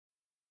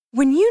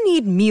When you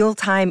need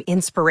mealtime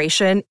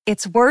inspiration,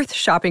 it's worth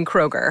shopping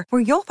Kroger,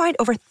 where you'll find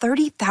over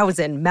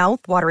 30,000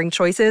 mouth-watering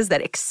choices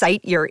that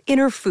excite your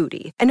inner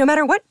foodie. And no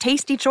matter what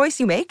tasty choice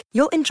you make,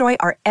 you'll enjoy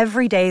our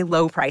everyday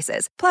low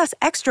prices, plus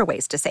extra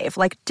ways to save,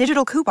 like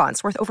digital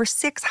coupons worth over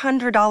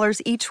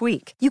 $600 each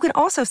week. You can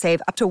also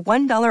save up to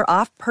 $1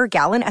 off per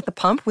gallon at the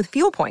pump with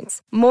fuel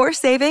points. More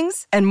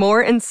savings and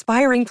more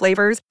inspiring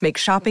flavors make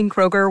shopping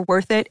Kroger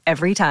worth it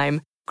every time.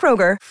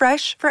 Kroger,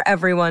 fresh for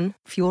everyone.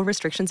 Fuel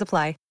restrictions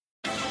apply.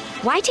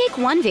 Why take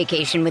one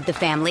vacation with the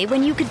family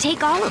when you could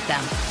take all of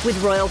them?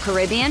 With Royal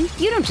Caribbean,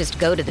 you don't just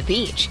go to the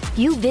beach.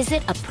 You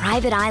visit a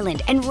private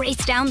island and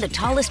race down the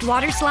tallest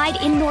water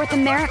slide in North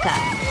America.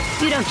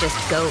 You don't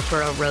just go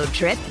for a road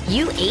trip.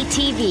 You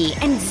ATV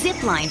and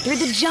zip line through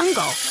the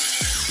jungle.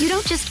 You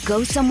don't just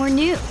go somewhere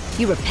new.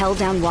 You rappel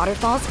down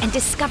waterfalls and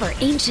discover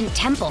ancient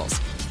temples.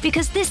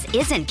 Because this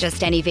isn't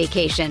just any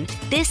vacation.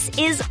 This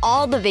is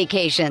all the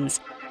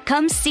vacations.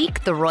 Come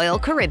seek the Royal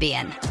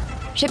Caribbean.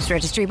 Ships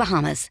Registry,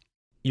 Bahamas.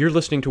 You're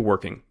listening to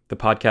Working, the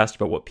podcast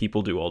about what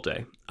people do all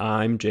day.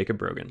 I'm Jacob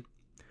Brogan.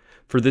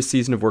 For this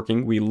season of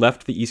Working, we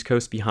left the East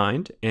Coast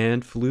behind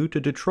and flew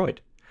to Detroit.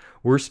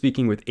 We're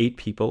speaking with 8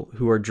 people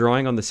who are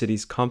drawing on the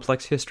city's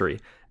complex history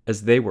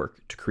as they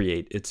work to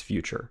create its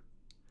future.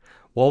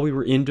 While we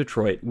were in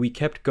Detroit, we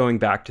kept going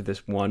back to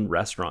this one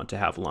restaurant to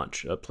have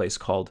lunch, a place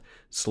called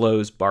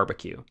Slo's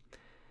Barbecue.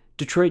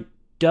 Detroit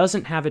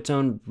doesn't have its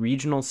own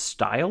regional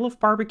style of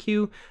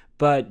barbecue,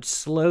 but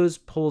Slo's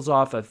pulls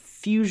off a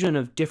fusion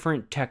of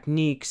different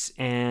techniques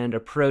and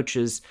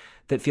approaches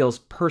that feels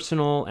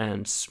personal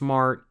and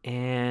smart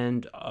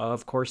and,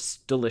 of course,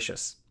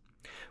 delicious.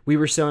 We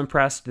were so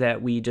impressed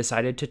that we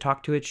decided to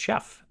talk to its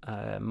chef,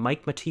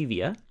 Mike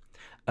Mativia,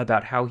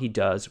 about how he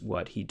does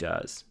what he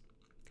does.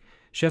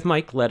 Chef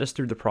Mike led us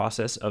through the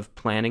process of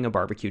planning a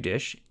barbecue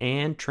dish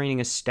and training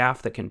a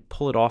staff that can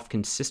pull it off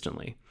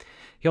consistently.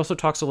 He also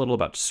talks a little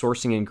about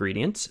sourcing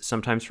ingredients,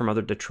 sometimes from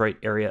other Detroit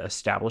area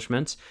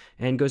establishments,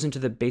 and goes into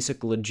the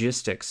basic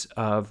logistics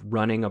of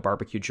running a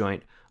barbecue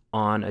joint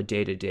on a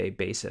day-to-day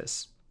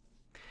basis.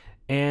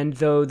 And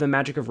though the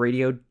magic of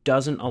radio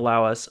doesn't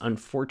allow us,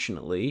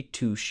 unfortunately,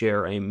 to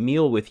share a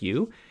meal with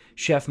you,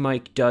 Chef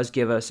Mike does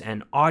give us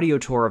an audio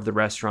tour of the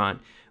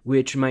restaurant,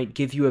 which might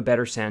give you a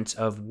better sense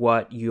of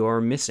what you're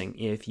missing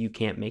if you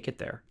can't make it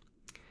there.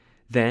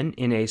 Then,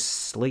 in a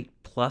Slate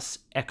Plus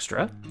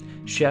Extra,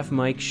 Chef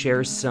Mike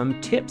shares some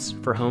tips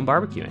for home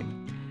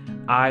barbecuing.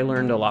 I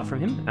learned a lot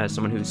from him as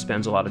someone who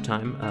spends a lot of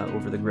time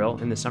over the grill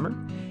in the summer,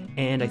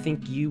 and I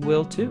think you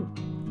will too.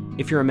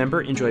 If you're a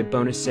member, enjoy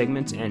bonus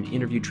segments and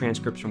interview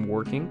transcripts from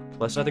Working,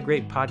 plus other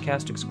great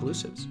podcast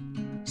exclusives.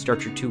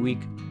 Start your 2-week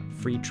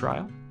free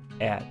trial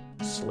at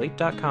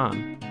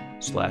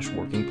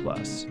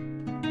slate.com/workingplus.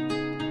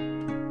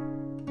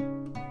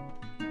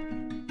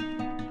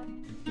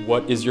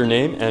 What is your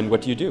name and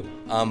what do you do?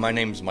 My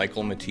name's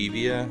Michael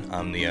Mativia.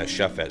 I'm the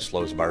chef at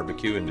Slo's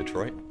Barbecue in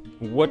Detroit.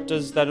 What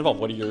does that involve?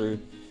 What are your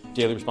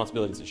daily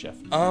responsibilities as chef?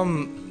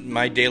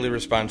 My daily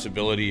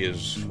responsibility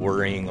is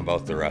worrying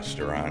about the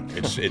restaurant.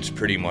 It's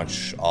pretty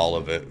much all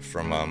of it,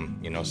 from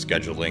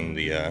scheduling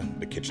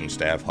the kitchen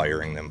staff,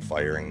 hiring them,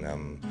 firing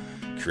them,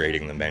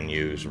 creating the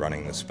menus,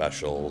 running the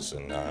specials,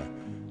 and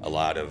a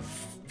lot of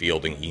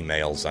fielding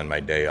emails on my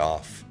day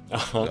off.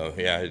 Uh-huh. So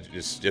yeah,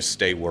 just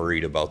stay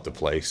worried about the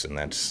place, and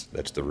that's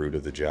the root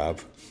of the job.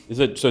 Is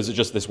it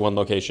just this one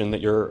location that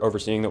you're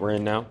overseeing that we're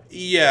in now?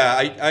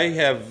 Yeah, I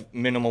have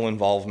minimal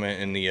involvement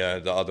in the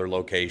other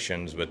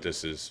locations, but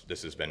this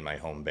has been my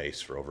home base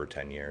for over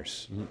 10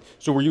 years. Mm-hmm.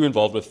 So were you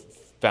involved with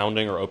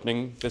founding or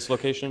opening this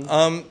location?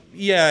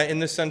 Yeah, in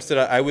the sense that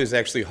I was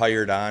actually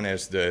hired on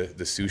as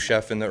the sous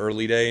chef in the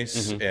early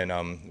days, mm-hmm.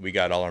 and we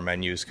got all our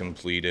menus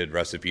completed,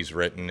 recipes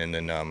written, and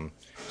then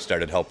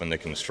started helping the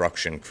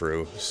construction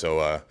crew.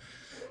 So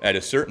at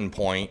a certain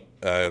point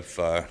of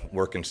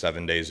working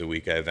 7 days a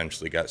week, I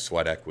eventually got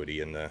sweat equity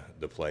in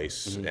the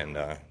place, mm-hmm. and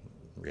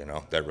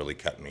that really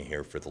kept me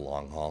here for the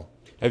long haul.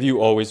 Have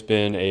you always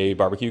been a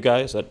barbecue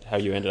guy? Is that how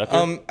you ended up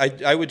here?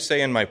 I would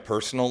say in my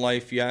personal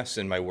life, yes.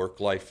 In my work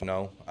life,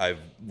 no. I've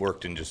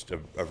worked in just a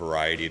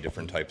variety of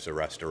different types of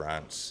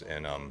restaurants,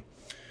 and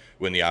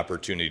when the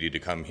opportunity to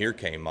come here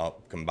came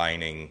up,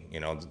 combining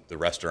the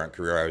restaurant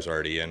career I was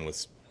already in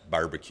with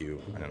barbecue,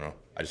 I don't know.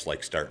 I just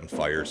like starting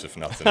fires, if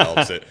nothing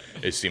else.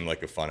 It seemed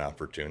like a fun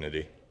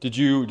opportunity. Did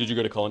you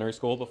go to culinary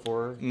school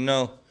before?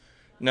 No,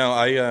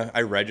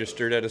 I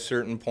registered at a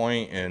certain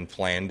point and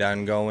planned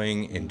on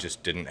going, and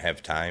just didn't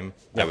have time.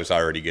 Yeah. I was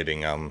already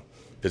getting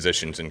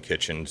positions in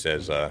kitchens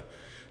as a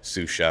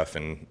sous chef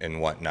and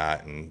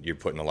whatnot, and you're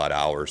putting a lot of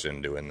hours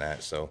in doing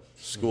that. So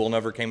school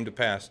never came to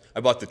pass.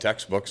 I bought the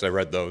textbooks. I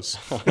read those.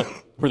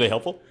 Were they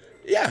helpful?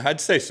 Yeah, I'd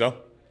say so.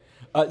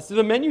 So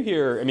the menu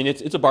here, I mean,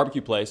 it's a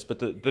barbecue place, but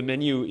the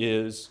menu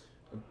is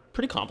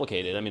pretty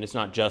complicated. I mean, it's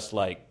not just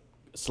like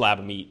a slab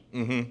of meat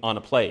mm-hmm. on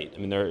a plate. I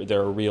mean, there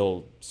are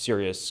real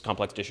serious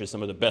complex dishes.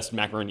 Some of the best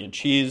macaroni and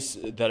cheese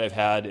that I've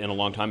had in a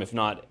long time, if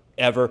not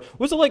ever. What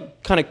was it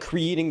like kind of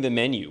creating the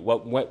menu?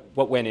 What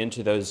went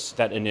into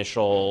that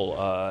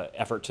initial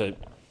effort to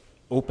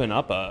open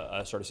up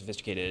a sort of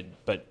sophisticated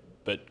but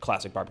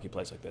classic barbecue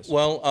place like this?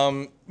 Well,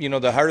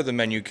 the heart of the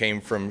menu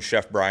came from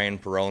Chef Brian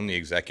Perrone, the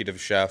executive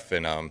chef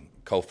and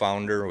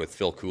co-founder with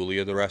Phil Cooley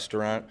of the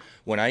restaurant.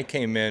 When I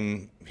came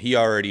in, he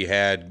already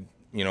had,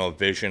 a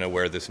vision of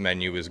where this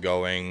menu was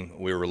going.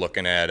 We were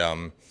looking at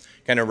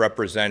kind of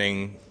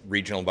representing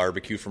regional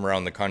barbecue from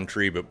around the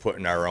country, but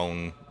putting our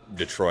own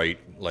Detroit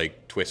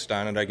twist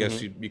on it, I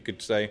guess you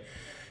could say.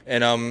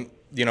 And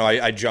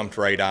I jumped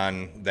right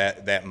on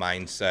that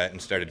mindset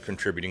and started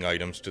contributing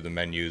items to the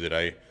menu that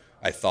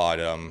I thought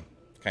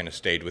kind of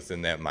stayed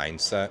within that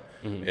mindset.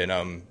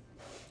 And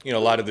a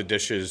lot of the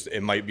dishes,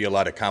 it might be a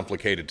lot of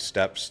complicated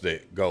steps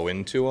that go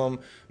into them,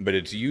 but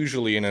it's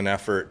usually in an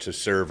effort to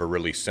serve a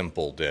really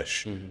simple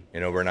dish.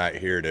 We're not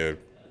here to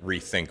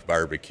rethink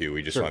barbecue.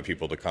 We just want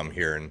people to come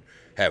here and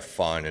have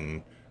fun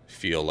and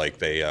feel like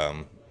they,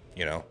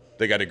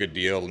 they got a good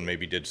deal and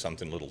maybe did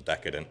something a little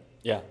decadent.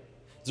 Yeah.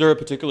 Is there a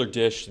particular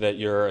dish that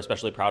you're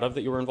especially proud of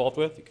that you were involved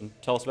with? You can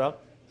tell us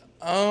about?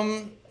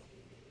 I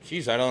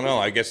don't know.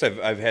 I guess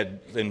I've had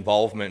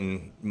involvement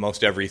in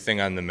most everything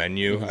on the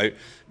menu.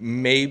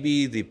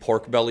 Maybe the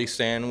pork belly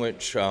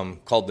sandwich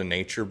called the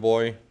Nature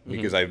Boy,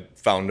 because I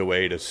found a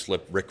way to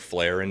slip Ric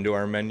Flair into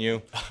our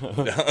menu.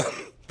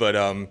 But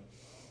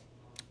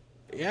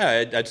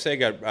I'd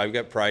say I've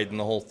got pride in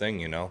the whole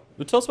thing.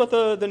 But tell us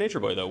about the Nature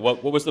Boy, though.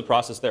 What was the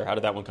process there? How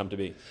did that one come to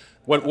be?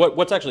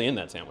 What's actually in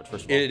that sandwich,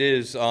 first of all? It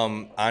is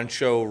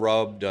ancho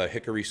rubbed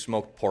hickory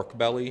smoked pork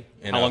belly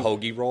in a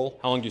hoagie roll.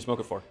 How long do you smoke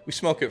it for? We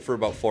smoke it for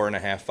about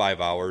 4.5, 5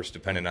 hours,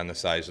 depending on the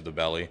size of the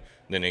belly.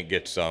 Then it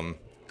gets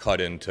cut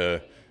into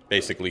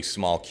basically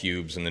small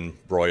cubes and then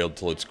broiled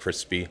till it's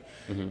crispy.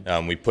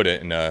 We put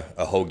it in a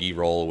hoagie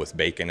roll with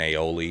bacon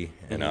aioli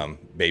and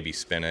baby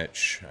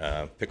spinach,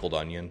 pickled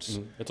onions.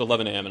 It's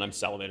 11 a.m. and I'm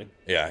salivating.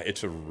 Yeah,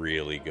 it's a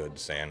really good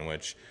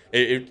sandwich.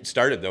 It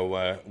started,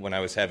 though, when I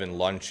was having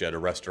lunch at a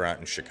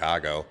restaurant in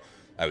Chicago.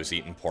 I was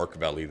eating pork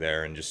belly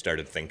there and just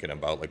started thinking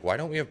about, why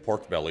don't we have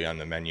pork belly on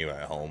the menu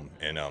at home?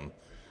 And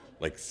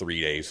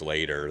 3 days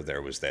later,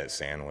 there was that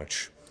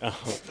sandwich.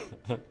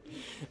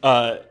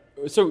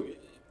 So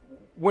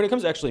when it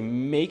comes to actually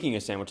making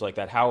a sandwich like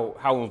that,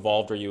 how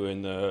involved are you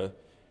in the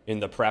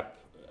prep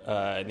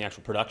and the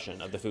actual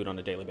production of the food on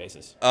a daily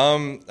basis?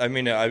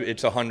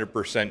 It's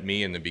 100%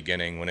 me in the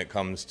beginning when it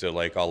comes to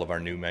all of our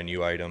new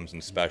menu items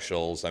and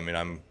specials.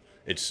 I'm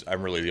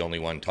really the only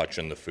one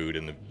touching the food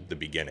in the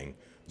beginning.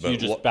 So you're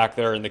just back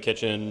there in the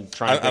kitchen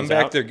trying things out? I'm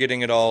back there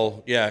getting it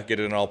all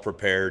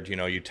prepared.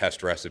 You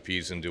test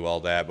recipes and do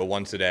all that. But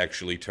once it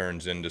actually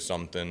turns into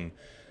something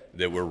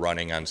that we're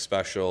running on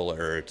special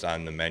or it's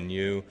on the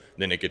menu,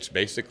 then it gets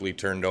basically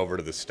turned over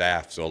to the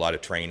staff. So a lot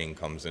of training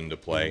comes into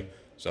play.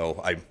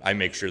 So I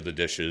make sure the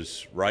dish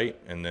is right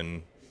and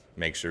then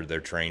make sure they're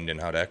trained in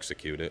how to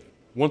execute it.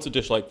 Once a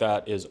dish like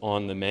that is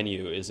on the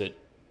menu, is it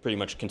pretty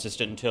much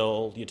consistent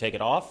until you take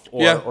it off,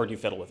 or do you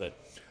fiddle with it?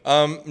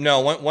 No,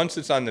 once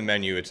it's on the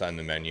menu, it's on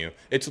the menu.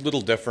 It's a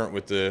little different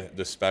with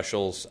the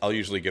specials. I'll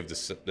usually give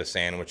the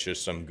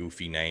sandwiches some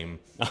goofy name,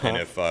 and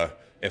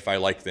if I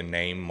like the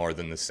name more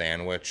than the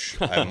sandwich,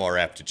 I'm more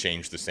apt to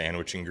change the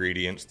sandwich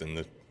ingredients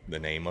than the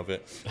name of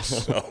it.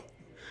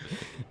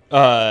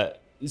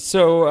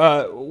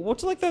 So,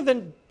 what's it like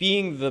then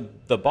being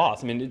the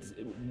boss? It's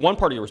one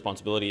part of your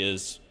responsibility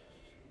is,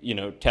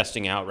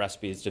 testing out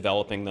recipes,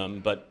 developing them,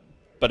 but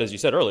as you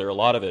said earlier, a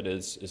lot of it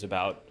is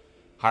about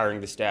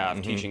hiring the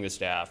staff, teaching the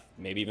staff,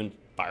 maybe even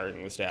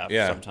firing the staff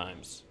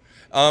sometimes.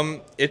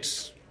 I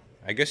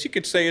guess you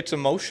could say it's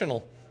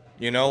emotional.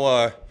 You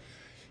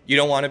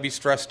don't want to be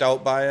stressed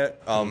out by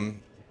it,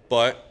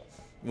 but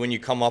when you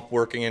come up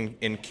working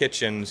in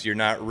kitchens, you're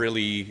not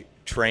really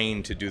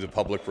trained to do the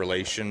public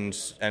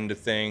relations end of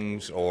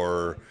things,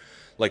 or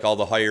all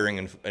the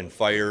hiring and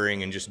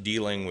firing and just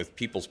dealing with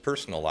people's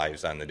personal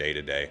lives on the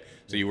day-to-day.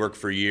 So you work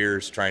for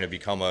years trying to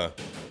become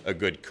a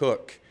good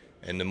cook,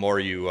 and the more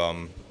you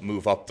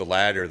move up the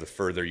ladder, the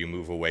further you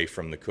move away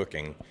from the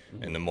cooking,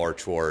 and the more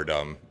toward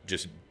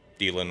just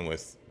dealing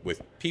with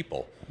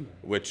people,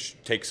 which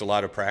takes a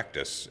lot of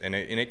practice, and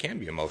it can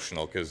be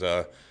emotional because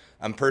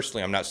I'm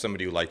not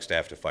somebody who likes to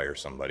have to fire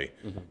somebody.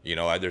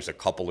 There's a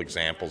couple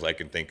examples I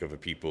can think of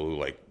people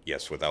who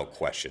yes, without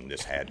question,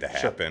 this had to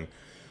happen. Sure.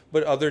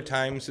 But other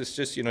times it's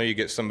just, you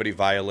get somebody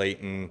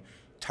violating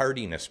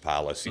tardiness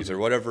policies or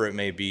whatever it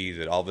may be,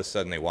 that all of a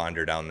sudden they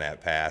wander down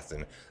that path,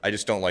 and I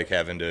just don't like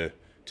having to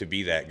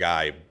be that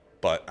guy,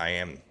 but I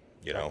am,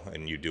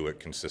 and you do it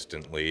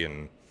consistently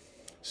and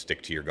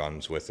stick to your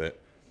guns with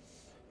it.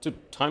 So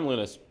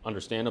timeliness,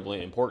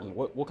 understandably important.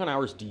 What kind of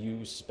hours do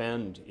you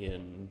spend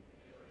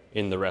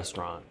in the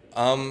restaurant?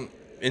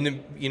 In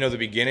the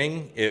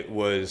beginning, it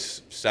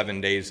was 7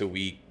 days a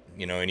week,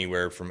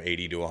 anywhere from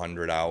 80 to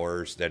 100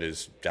 hours. That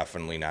is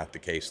definitely not the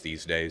case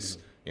these days.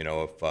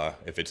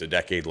 If it's a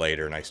decade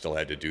later and I still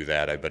had to do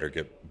that, I better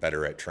get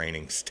better at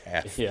training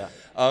staff. Yeah.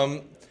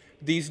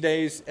 These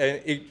days,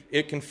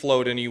 it can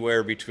float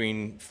anywhere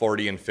between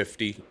 40 and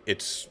 50.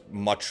 It's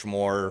much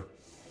more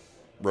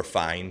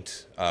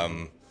refined.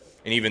 And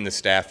even the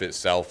staff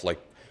itself,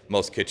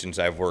 most kitchens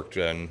I've worked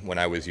in when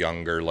I was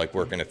younger, like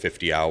working a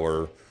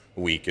 50-hour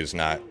week is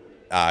not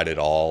odd at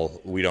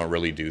all. We don't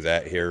really do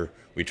that here.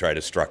 We try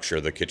to structure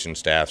the kitchen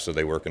staff so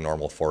they work a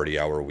normal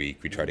 40-hour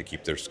week. We try to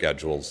keep their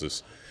schedules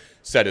as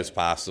set as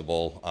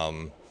possible.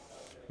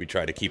 We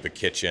try to keep a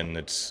kitchen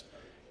that's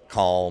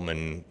calm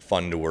and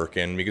fun to work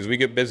in because we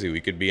get busy. We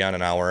could be on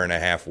an hour and a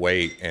half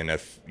wait, and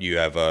if you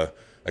have a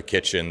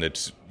kitchen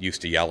that's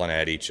used to yelling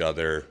at each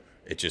other,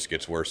 it just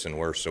gets worse and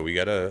worse. So we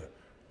got a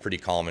pretty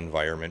calm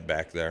environment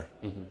back there.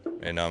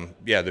 Mm-hmm.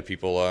 And the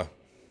people,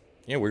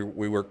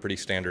 we work pretty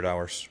standard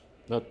hours.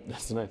 No,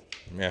 that's nice.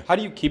 Yeah. How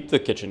do you keep the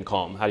kitchen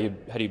calm? How do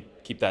you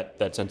keep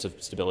that sense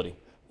of stability?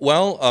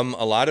 Well,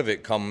 a lot of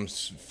it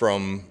comes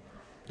from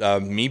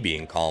me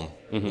being calm.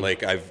 Mm-hmm.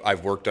 Like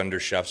I've worked under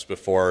chefs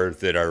before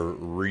that are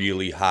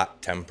really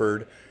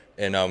hot-tempered,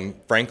 and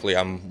frankly,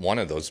 I'm one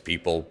of those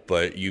people.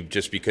 But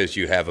just because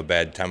you have a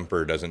bad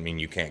temper doesn't mean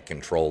you can't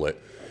control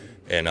it.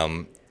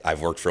 And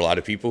I've worked for a lot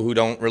of people who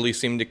don't really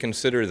seem to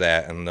consider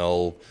that, and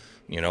they'll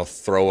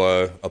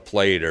throw a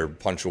plate or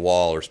punch a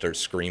wall or start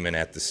screaming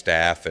at the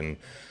staff. And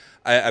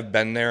I've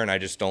been there, and I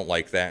just don't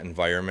like that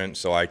environment.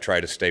 So I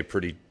try to stay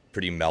pretty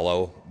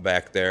mellow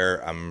back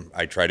there.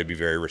 I try to be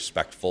very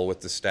respectful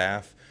with the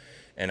staff,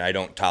 and I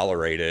don't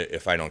tolerate it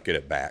if I don't get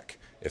it back.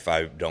 If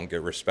I don't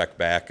get respect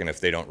back, and if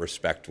they don't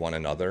respect one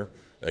another,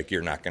 like,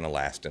 you're not going to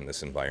last in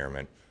this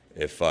environment.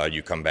 If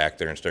you come back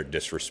there and start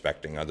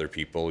disrespecting other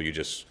people, you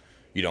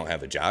don't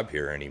have a job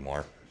here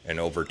anymore. And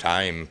over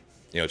time,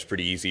 it's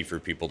pretty easy for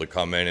people to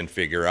come in and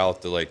figure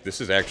out that, like, this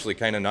is actually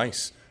kind of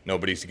nice.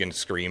 Nobody's going to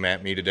scream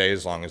at me today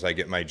as long as I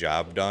get my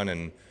job done.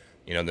 And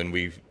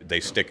then they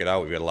stick it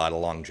out. We've got a lot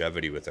of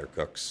longevity with our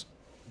cooks.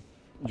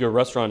 Your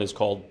restaurant is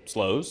called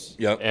Slows.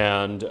 Yep.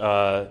 And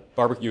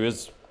barbecue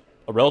is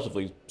a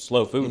relatively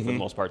slow food for the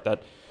most part.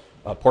 That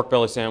pork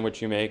belly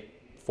sandwich you make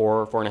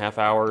 4.5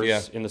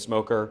 hours in the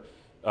smoker.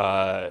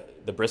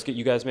 The brisket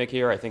you guys make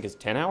here, I think, is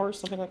 10 hours,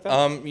 something like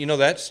that?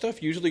 That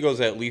stuff usually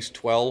goes at least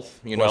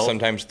 12, 12?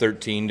 Sometimes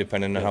 13,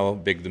 depending on how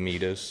big the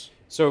meat is.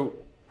 So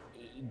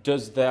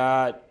does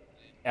that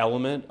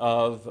element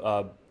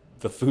of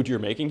the food you're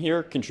making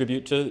here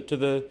contribute to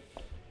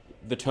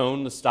the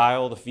tone, the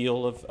style, the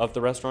feel of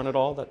the restaurant at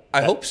all?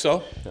 I hope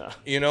so.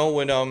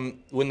 Yeah.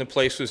 When the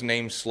place was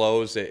named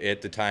Slows,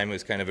 at the time it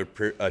was kind of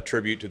a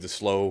tribute to the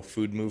slow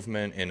food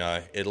movement in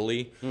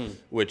Italy,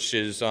 which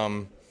is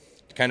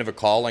kind of a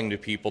calling to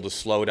people to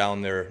slow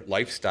down their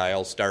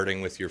lifestyle, starting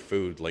with your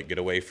food. Like, get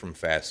away from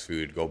fast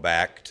food, go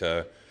back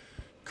to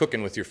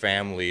cooking with your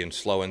family and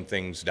slowing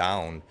things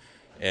down.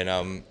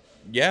 And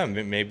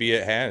maybe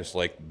it has.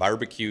 Like,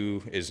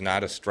 barbecue is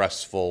not a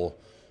stressful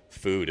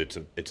food.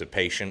 It's a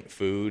patient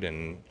food,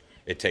 and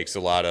it takes a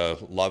lot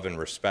of love and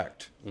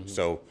respect. Mm-hmm.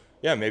 So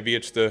maybe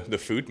it's the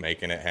food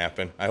making it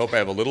happen. I hope I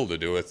have a little to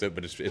do with it,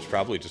 but it's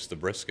probably just the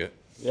brisket.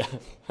 Yeah.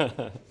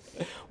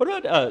 What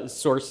about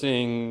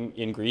sourcing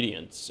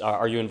ingredients?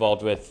 Are you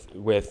involved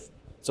with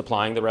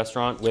supplying the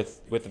restaurant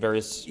with the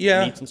various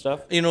meats and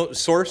stuff?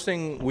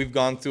 Sourcing, we've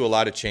gone through a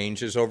lot of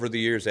changes over the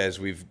years as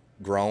we've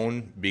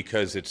grown,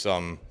 because it's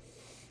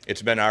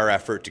been our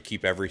effort to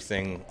keep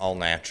everything all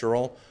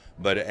natural.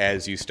 But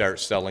as you start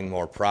selling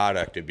more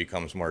product, it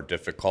becomes more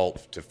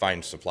difficult to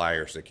find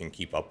suppliers that can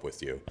keep up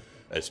with you,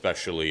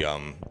 especially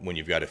when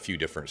you've got a few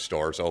different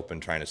stores open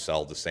trying to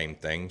sell the same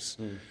things.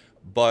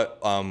 But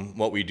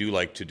what we do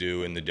like to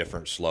do in the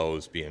different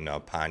Slows, being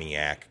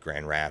Pontiac,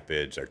 Grand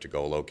Rapids, our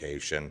to-go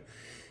location,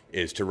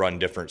 is to run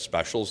different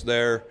specials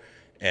there.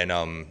 And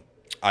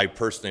I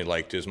personally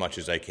like to, as much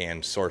as I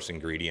can, source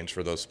ingredients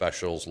for those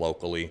specials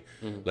locally.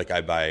 Mm-hmm. Like,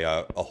 I buy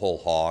a whole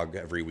hog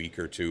every week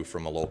or two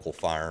from a local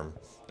farm,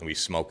 and we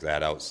smoke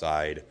that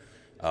outside.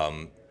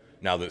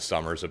 Now that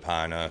summer's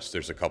upon us,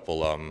 there's a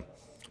couple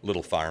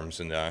little farms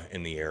in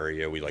the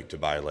area. We like to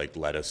buy, like,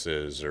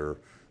 lettuces or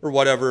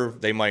whatever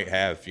they might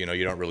have. You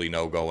don't really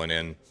know going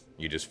in.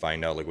 You just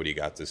find out, like, what do you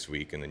got this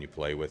week, and then you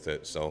play with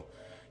it. So,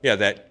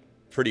 that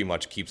pretty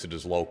much keeps it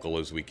as local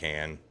as we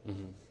can.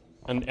 Mm-hmm.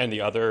 And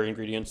the other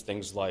ingredients,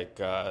 things like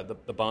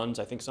the buns,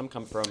 I think some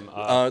come from...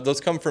 those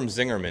come from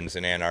Zingerman's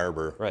in Ann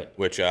Arbor. Right.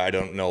 Which I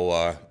don't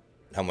know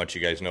how much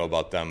you guys know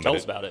about them. Tell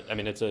us about it. I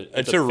mean, it's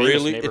a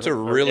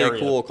really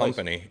cool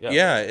company.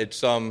 Yeah.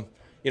 It's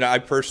I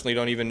personally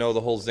don't even know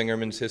the whole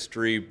Zingerman's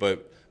history,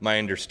 but my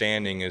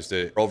understanding is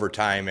that over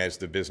time, as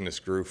the business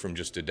grew from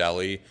just a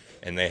deli,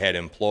 and they had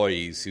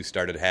employees who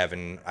started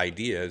having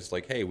ideas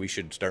like, hey, we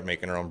should start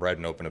making our own bread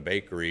and open a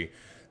bakery,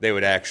 they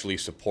would actually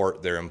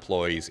support their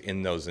employees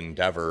in those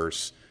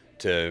endeavors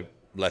to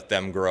let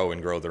them grow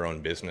and grow their own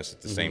business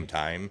at the same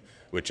time,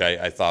 which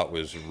I thought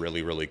was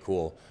really, really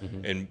cool.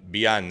 Mm-hmm. And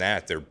beyond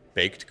that, their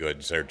baked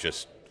goods are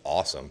just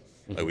awesome.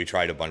 Mm-hmm. Like, we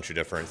tried a bunch of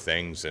different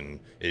things, and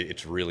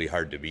it's really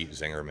hard to beat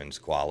Zingerman's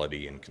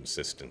quality and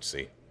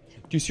consistency.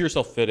 Do you see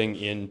yourself fitting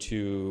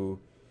into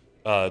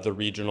the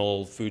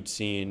regional food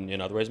scene in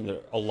other ways? I mean, there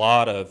are a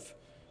lot of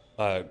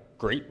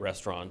great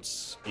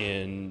restaurants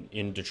in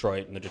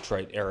Detroit, in the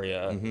Detroit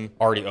area,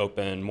 already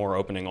open, more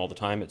opening all the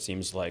time, it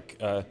seems like.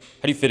 How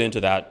do you fit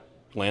into that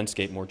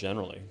landscape more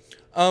generally?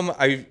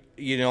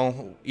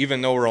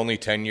 even though we're only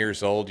 10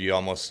 years old, you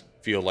almost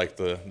feel like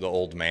the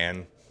old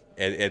man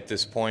at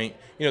this point.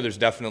 There's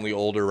definitely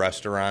older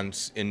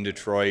restaurants in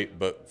Detroit,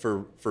 but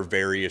for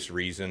various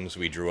reasons,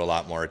 we drew a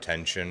lot more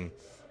attention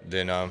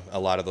than a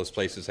lot of those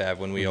places have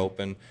when we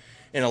opened.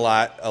 And a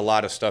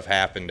lot of stuff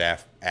happened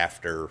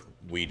after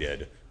we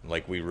did.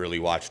 Like, we really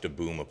watched a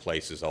boom of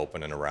places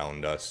opening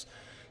around us.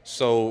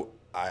 So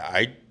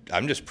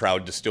I'm just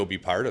proud to still be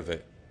part of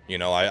it.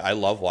 I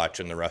love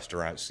watching the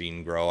restaurant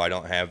scene grow. I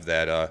don't have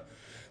that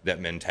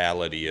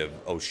mentality of,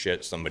 oh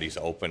shit, somebody's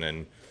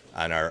opening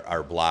on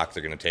our block,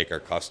 they're going to take our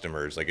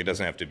customers. Like, it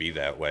doesn't have to be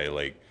that way.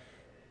 Like,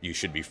 you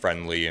should be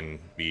friendly and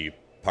be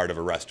part of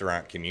a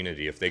restaurant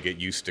community. If they get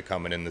used to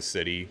coming in the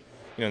city,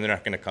 they're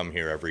not going to come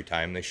here every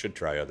time. They should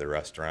try other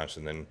restaurants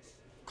and then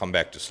come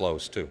back to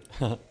Slows too.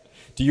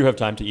 Do you have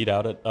time to eat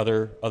out at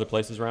other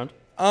places around?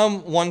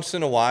 Once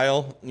in a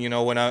while.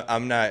 When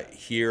I'm not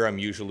here, I'm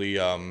usually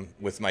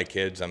with my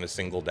kids. I'm a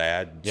single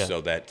dad, so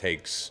that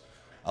takes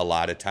a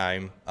lot of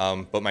time.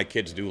 But my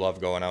kids do love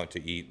going out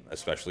to eat,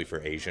 especially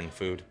for Asian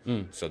food.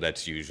 So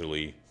that's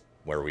usually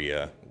where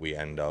we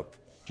end up.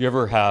 Do you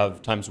ever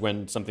have times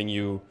when something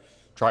you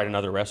tried at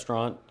another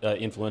restaurant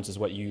influences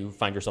what you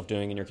find yourself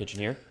doing in your kitchen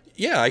here?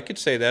 Yeah, I could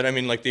say that. I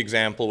mean, like the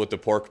example with the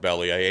pork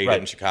belly. I ate it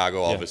in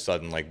Chicago. All of a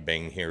sudden, like,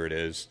 bang, here it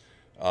is.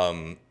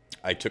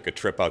 I took a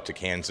trip out to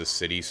Kansas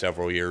City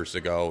several years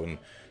ago and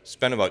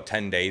spent about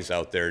 10 days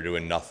out there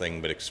doing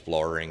nothing but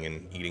exploring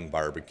and eating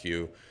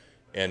barbecue.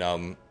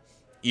 And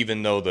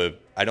even though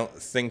I don't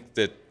think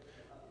that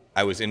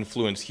I was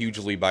influenced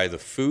hugely by the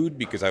food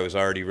because I was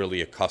already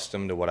really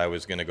accustomed to what I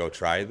was going to go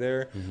try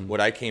there,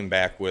 what I came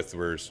back with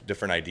was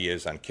different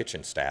ideas on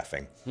kitchen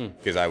staffing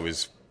because I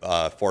was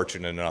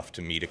fortunate enough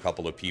to meet a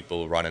couple of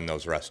people running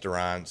those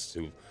restaurants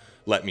who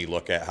let me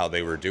look at how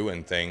they were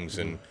doing things.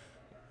 And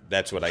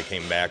that's what I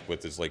came back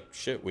with is like,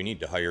 shit, we need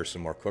to hire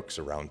some more cooks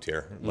around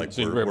here. Like,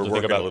 so we're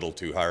working a little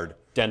too hard.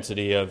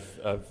 Density of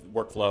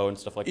workflow and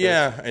stuff like that.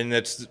 Yeah, and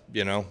that's,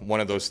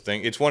 one of those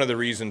things. It's one of the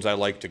reasons I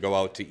like to go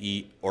out to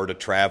eat or to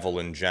travel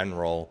in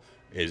general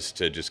is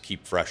to just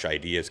keep fresh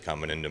ideas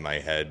coming into my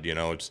head.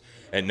 It's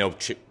at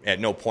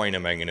no point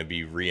am I going to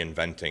be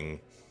reinventing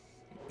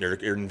or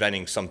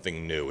inventing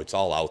something new. It's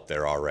all out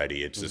there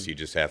already. It's just you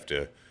just have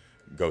to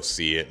go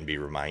see it and be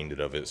reminded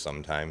of it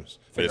sometimes.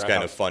 But it's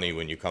kind of funny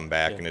when you come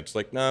back and it's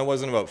like, no, it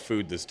wasn't about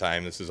food this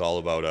time. This is all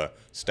about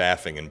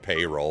staffing and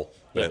payroll.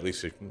 But at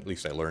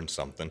least I learned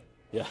something.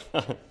 Yeah.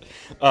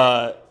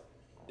 The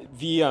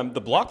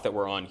block that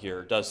we're on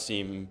here does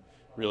seem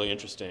really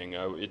interesting.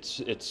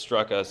 It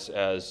struck us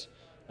as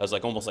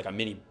like almost like a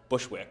mini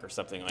Bushwick or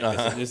something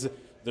like this.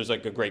 There's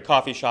like a great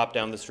coffee shop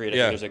down the street. I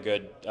think there's a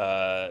good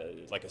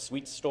like a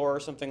sweet store or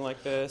something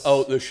like this.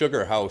 Oh, the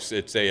Sugar House.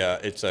 It's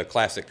a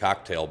classic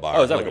cocktail bar.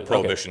 Oh, is that like a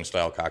prohibition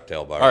style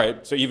cocktail bar? All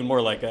right, so even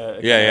more like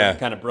a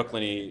kind of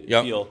Brooklyn-y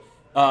feel.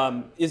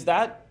 Is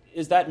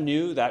that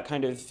new? That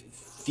kind of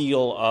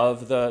feel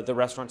of the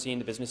restaurant scene,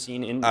 the business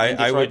scene in Detroit?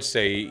 I would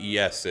say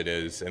yes, it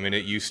is. I mean,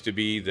 it used to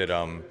be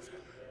that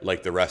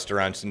like the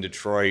restaurants in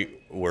Detroit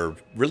were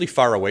really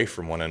far away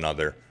from one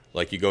another.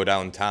 Like, you go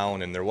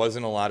downtown and there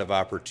wasn't a lot of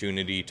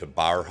opportunity to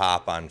bar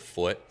hop on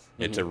foot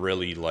and to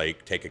really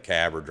like take a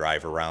cab or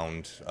drive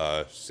around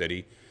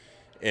city.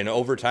 And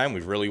over time,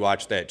 we've really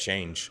watched that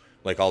change.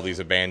 Like, all these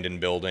abandoned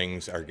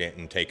buildings are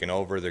getting taken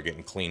over. They're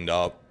getting cleaned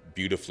up,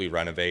 beautifully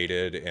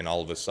renovated. And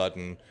all of a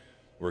sudden,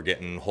 we're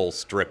getting whole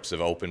strips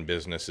of open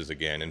businesses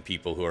again and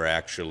people who are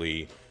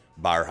actually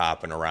bar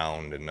hopping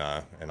around and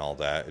all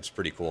that. It's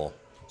pretty cool.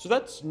 So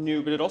that's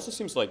new, but it also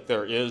seems like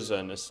there is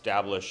an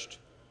established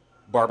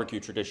barbecue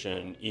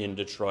tradition in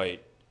Detroit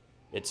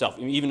itself,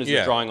 even as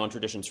you're drawing on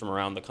traditions from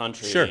around the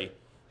country. Sure.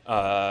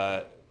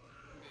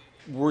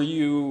 Were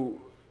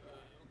you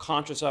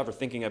conscious of or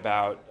thinking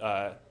about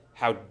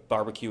how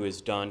barbecue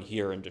is done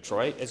here in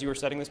Detroit as you were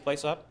setting this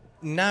place up?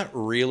 Not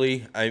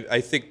really.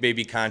 I think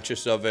maybe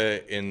conscious of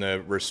it in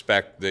the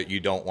respect that you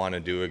don't want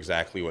to do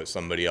exactly what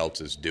somebody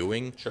else is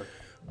doing. Sure.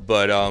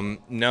 But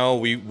no,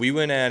 we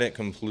went at it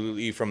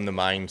completely from the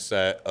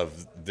mindset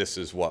of this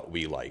is what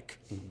we like.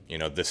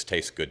 This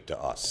tastes good to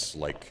us.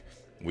 Like,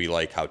 we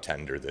like how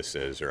tender this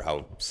is or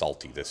how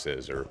salty this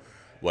is or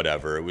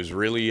whatever. It was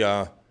really,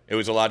 it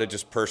was a lot of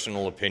just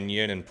personal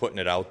opinion and putting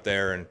it out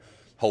there and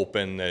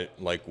hoping that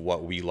like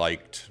what we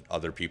liked,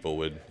 other people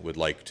would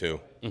like too.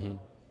 Mm-hmm.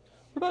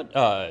 What about,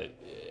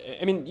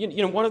 I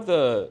mean, one of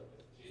the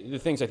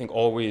things I think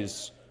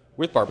always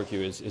with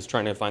barbecue is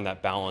trying to find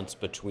that balance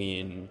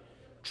between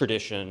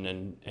tradition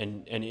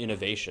and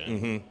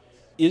innovation. Mm-hmm.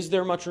 Is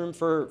there much room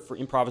for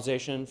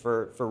improvisation,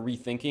 for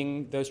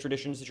rethinking those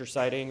traditions that you're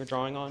citing or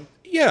drawing on?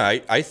 Yeah,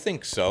 I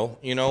think so.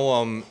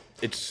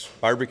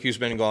 Barbecue's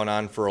been going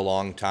on for a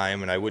long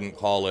time, and I wouldn't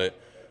call it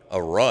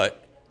a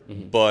rut,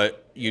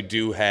 but you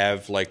do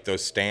have like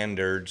those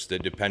standards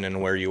that depend on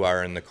where you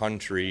are in the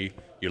country.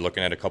 You're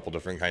looking at a couple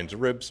different kinds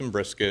of ribs, some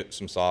brisket,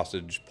 some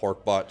sausage,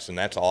 pork butts, and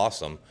that's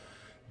awesome.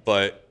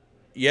 But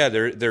yeah,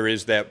 there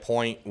is that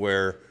point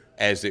where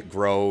as it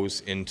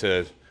grows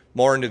into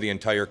more into the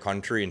entire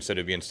country instead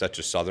of being such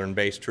a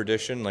southern-based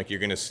tradition. Like, you're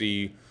going to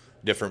see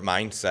different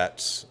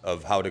mindsets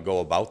of how to go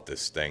about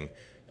this thing.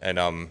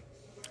 And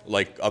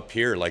like up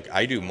here, like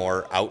I do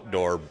more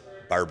outdoor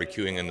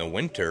barbecuing in the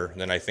winter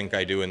than I think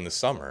I do in the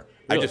summer.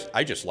 Really?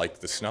 I just like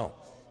the snow.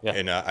 Yeah.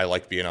 And I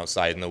like being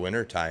outside in the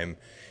wintertime.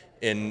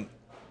 And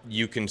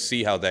you can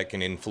see how that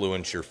can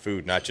influence your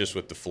food, not just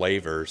with the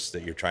flavors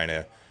that you're trying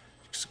to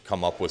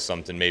come up with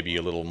something maybe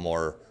a little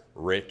more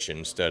rich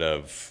instead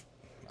of,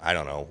 I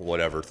don't know,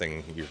 whatever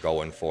thing you're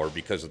going for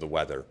because of the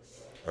weather.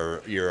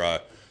 Or you're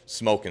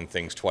smoking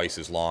things twice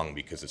as long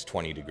because it's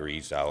 20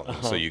 degrees out,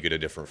 and so you get a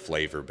different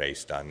flavor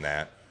based on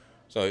that.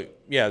 So,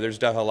 yeah, there's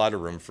definitely a lot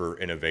of room for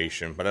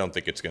innovation, but I don't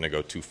think it's going to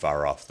go too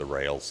far off the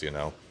rails, you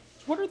know.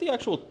 What are the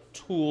actual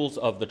tools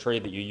of the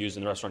trade that you use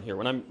in the restaurant here?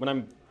 When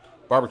I'm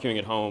barbecuing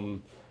at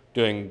home,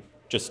 doing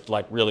just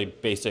like really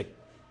basic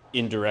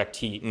indirect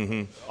heat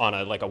on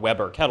a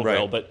Weber kettlebell,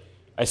 Right. but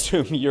I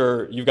assume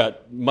you've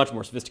got much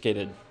more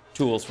sophisticated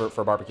tools for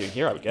barbecuing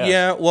here, I would guess.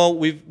 Yeah, well,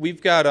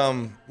 we've got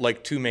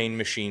like two main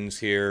machines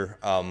here.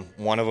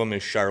 One of them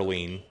is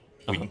Charlene.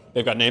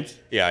 They've got names?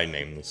 Yeah, I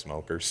named the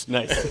smokers.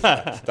 Nice.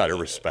 Out of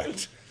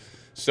respect.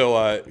 So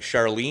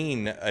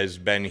Charlene has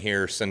been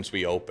here since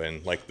we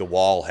opened. Like, the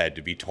wall had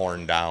to be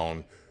torn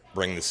down,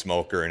 bring the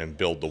smoker in, and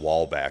build the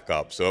wall back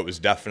up. So it was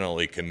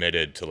definitely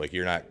committed to, like,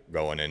 you're not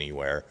going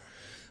anywhere.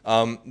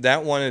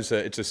 That one it's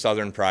a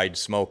Southern Pride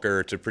smoker.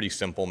 It's a pretty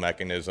simple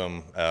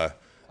mechanism.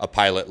 A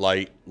pilot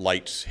light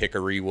lights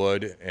hickory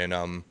wood,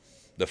 and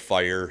the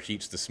fire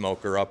heats the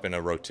smoker up in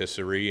a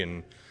rotisserie,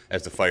 and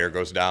as the fire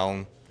goes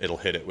down, it'll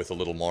hit it with a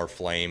little more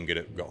flame, get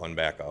it going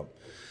back up.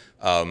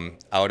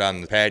 Out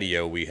on the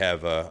patio, we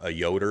have a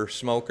Yoder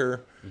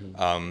smoker.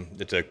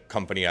 It's a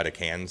company out of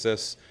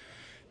Kansas,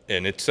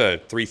 and it's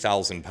a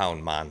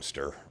 3,000-pound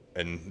monster.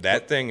 And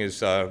that thing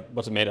is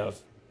What's it made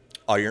of?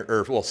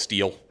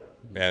 steel.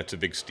 Yeah, it's a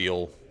big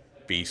steel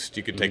beast.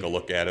 You can take a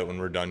look at it when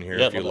we're done here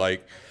Yeah, if you love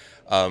like.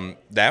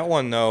 That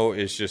one, though,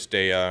 is just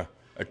a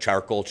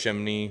charcoal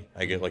chimney.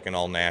 I get like an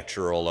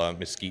all-natural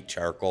mesquite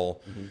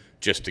charcoal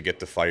just to get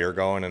the fire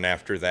going, and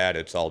after that,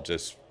 it's all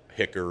just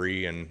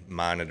hickory and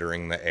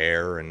monitoring the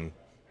air and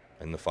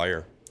the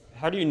fire.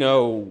 How do you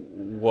know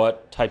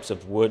what types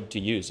of wood to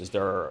use? Is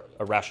there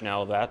a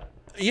rationale of that?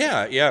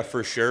 Yeah,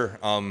 for sure.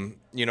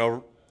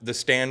 The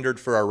standard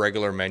for our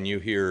regular menu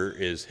here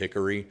is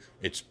hickory.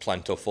 It's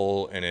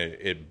plentiful, and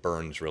it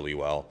burns really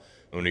well.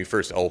 When we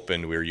first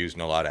opened, we were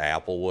using a lot of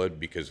apple wood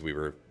because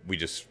we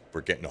just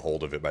were getting a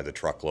hold of it by the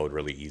truckload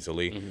really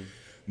easily.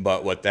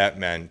 But what that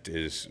meant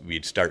is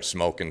we'd start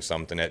smoking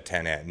something at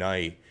 10 at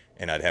night,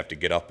 and I'd have to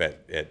get up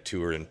at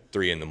 2 or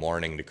 3 in the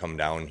morning to come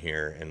down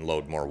here and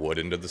load more wood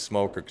into the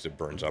smoker because it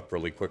burns up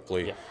really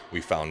quickly. Yeah. We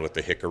found with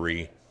the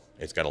hickory,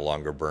 it's got a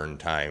longer burn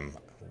time.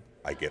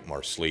 I get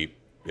more sleep.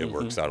 It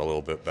works out a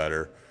little bit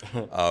better.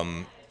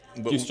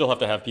 Do you still have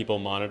to have people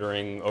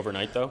monitoring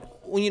overnight, though?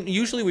 Well,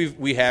 usually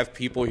we have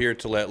people here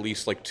till at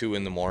least like 2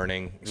 in the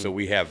morning, so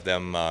we have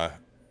them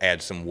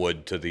add some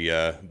wood to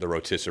the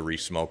rotisserie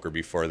smoker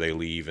before they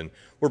leave, and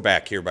we're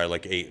back here by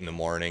like 8 in the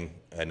morning,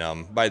 and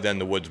by then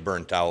the wood's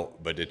burnt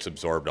out, but it's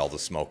absorbed all the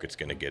smoke it's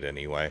going to get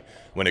anyway.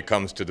 When it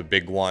comes to the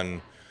big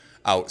one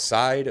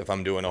outside, if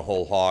I'm doing a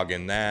whole hog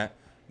in that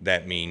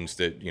means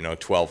that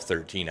 12,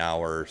 13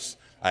 hours.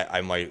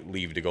 I might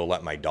leave to go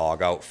let my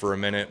dog out for a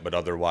minute, but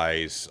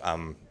otherwise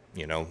I'm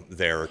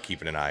there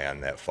keeping an eye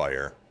on that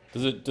fire.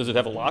 Does it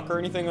have a lock or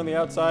anything on the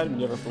outside? And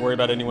you ever have to worry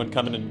about anyone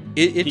coming and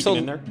peeking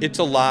in there? It's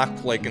a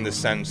lock, like in the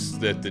sense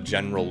that the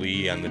General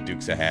Lee on the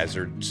Dukes of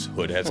Hazzard's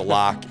hood has a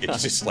lock.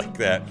 It's just like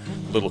that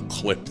little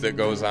clip that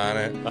goes on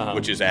it,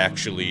 which is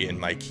actually in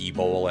my key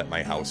bowl at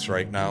my house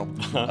right now.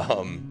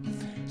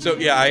 So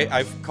yeah,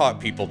 I've caught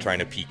people trying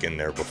to peek in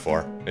there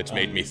before. It's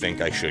made me think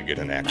I should get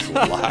an actual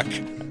lock.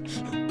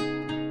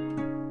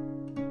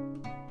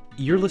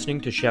 You're listening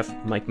to Chef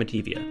Mike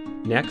Mativia.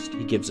 Next,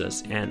 he gives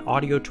us an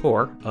audio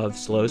tour of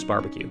Slow's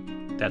Barbecue.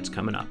 That's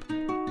coming up.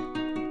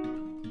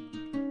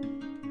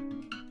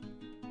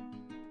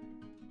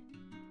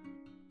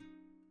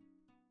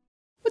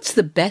 What's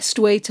the best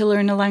way to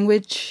learn a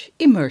language?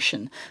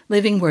 Immersion,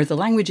 living where the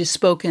language is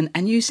spoken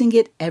and using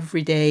it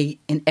every day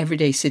in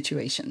everyday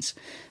situations.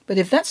 But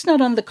if that's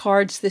not on the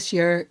cards this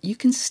year, you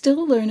can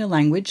still learn a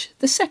language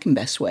the second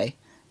best way,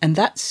 and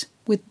that's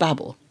with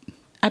Babbel.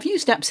 I've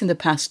used apps in the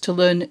past to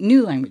learn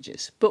new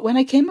languages, but when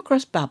I came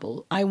across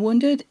Babbel, I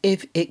wondered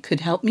if it could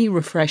help me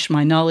refresh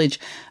my knowledge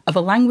of a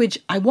language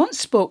I once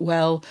spoke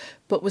well,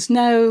 but was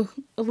now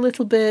a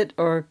little bit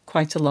or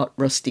quite a lot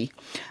rusty.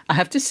 I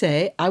have to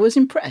say, I was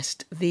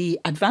impressed. The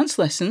advanced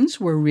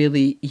lessons were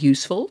really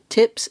useful,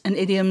 tips and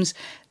idioms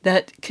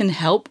that can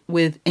help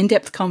with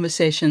in-depth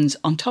conversations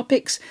on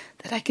topics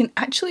that I can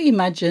actually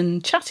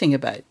imagine chatting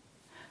about.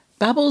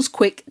 Babbel's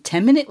quick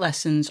 10-minute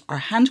lessons are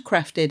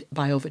handcrafted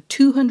by over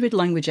 200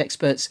 language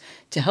experts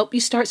to help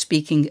you start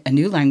speaking a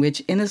new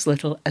language in as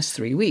little as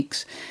 3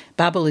 weeks.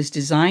 Babbel is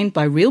designed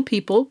by real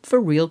people for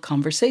real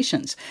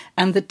conversations,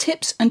 and the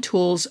tips and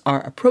tools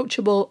are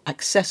approachable,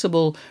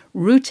 accessible,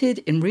 rooted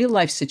in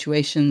real-life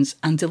situations,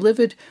 and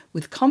delivered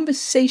with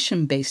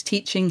conversation-based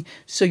teaching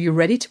so you're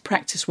ready to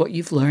practice what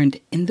you've learned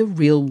in the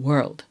real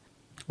world.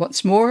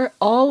 What's more,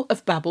 all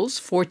of Babbel's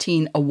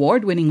 14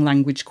 award-winning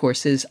language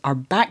courses are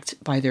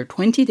backed by their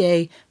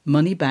 20-day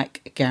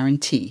money-back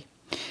guarantee.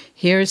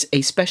 Here's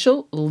a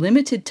special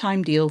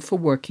limited-time deal for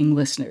working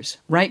listeners.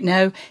 Right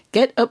now,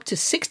 get up to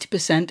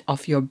 60%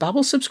 off your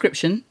Babbel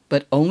subscription,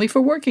 but only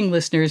for working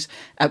listeners,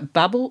 at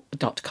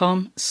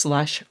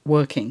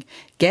babbel.com/working.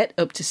 Get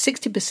up to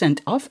 60%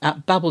 off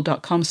at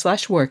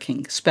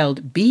babbel.com/working,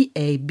 spelled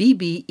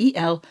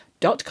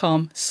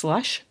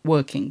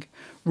BABBEL.com/working.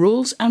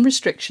 Rules and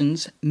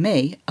restrictions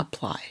may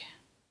apply.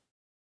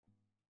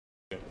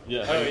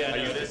 Yeah, I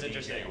used to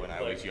DJ when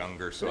I was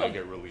younger, so I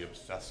get really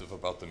obsessive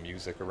about the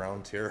music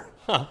around here.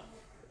 Huh.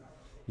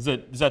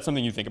 Is that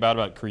something you think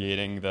about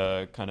creating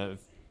the kind of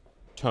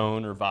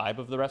tone or vibe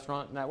of the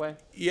restaurant in that way?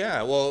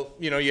 Yeah, well,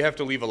 you have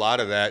to leave a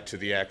lot of that to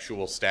the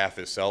actual staff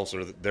itself,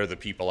 so they're the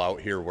people out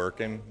here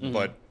working. Mm-hmm.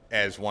 But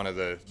as one of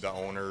the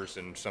owners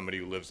and somebody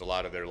who lives a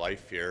lot of their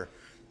life here,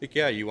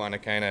 you want to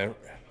kind of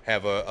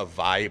have a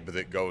vibe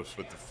that goes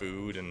with the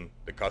food and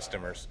the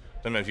customers.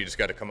 Sometimes you just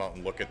got to come out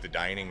and look at the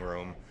dining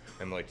room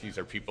and these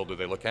are people, do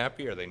they look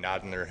happy? Are they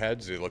nodding their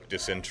heads? Do they look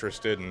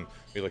disinterested? And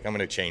be like, I'm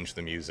going to change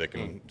the music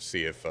and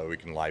see if we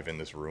can liven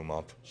this room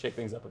up. Shake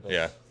things up a bit.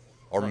 Yeah.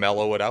 Or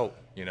mellow it out.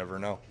 You never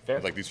know. Fair.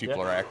 These people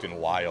are acting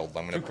wild.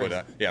 I'm going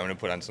to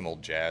put on some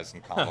old jazz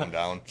and calm them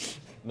down.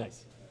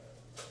 Nice.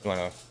 You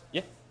want to?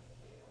 Yeah.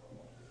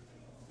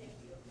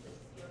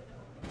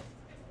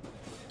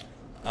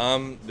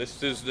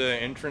 This is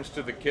the entrance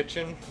to the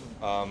kitchen.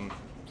 We've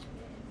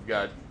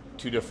got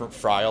 2 different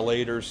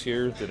fryolators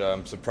here that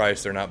I'm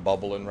surprised they're not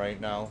bubbling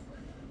right now.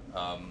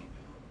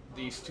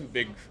 These 2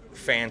 big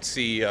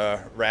fancy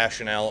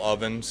Rationale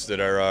ovens that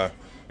are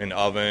an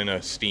oven,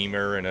 a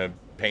steamer, and a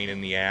pain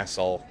in the ass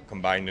all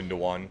combined into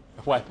one.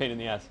 Why pain in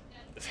the ass?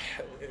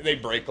 They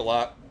break a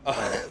lot.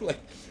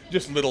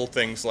 Just little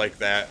things like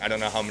that. I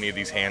don't know how many of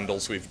these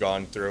handles we've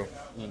gone through,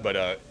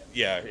 but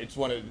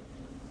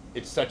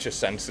it's such a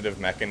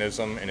sensitive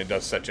mechanism, and it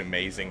does such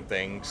amazing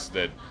things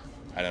that,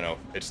 I don't know,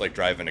 it's like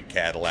driving a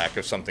Cadillac.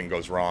 If something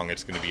goes wrong,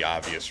 it's going to be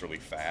obvious really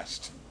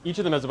fast. Each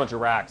of them has a bunch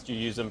of racks. Do you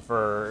use them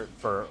for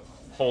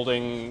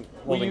holding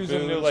we use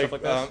food, them to stuff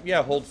like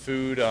that? hold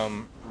food,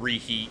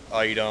 reheat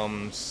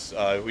items.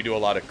 We do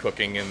a lot of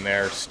cooking in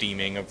there,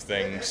 steaming of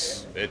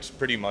things. It's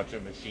pretty much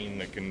a machine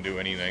that can do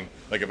anything.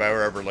 If I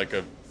were ever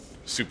a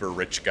super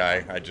rich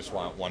guy, I just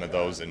want one of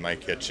those in my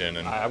kitchen,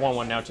 and I want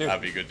one now too.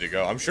 I'd be good to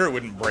go. I'm sure it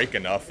wouldn't break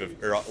enough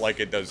like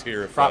it does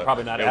here if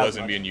probably not it as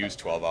wasn't much. being used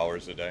 12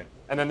 hours a day.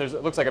 And then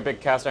it looks like a big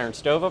cast iron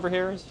stove over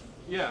here.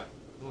 Yeah.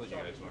 I'll let you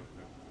guys work.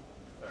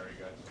 Sorry,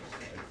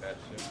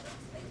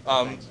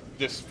 guys.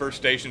 This first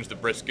station is the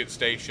brisket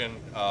station,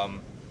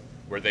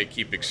 where they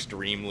keep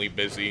extremely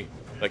busy.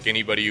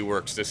 Anybody who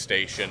works this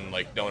station,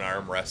 don't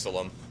arm wrestle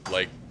them.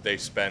 They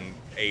spend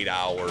 8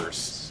 hours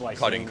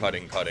slicing.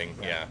 cutting.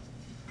 Yeah.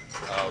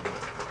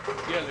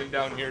 Then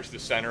down here's the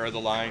center of the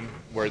line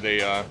where they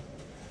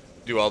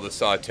do all the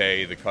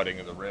saute, the cutting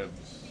of the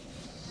ribs,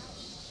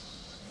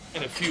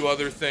 and a few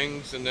other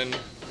things. And then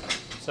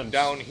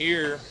down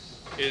here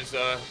is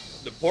the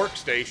pork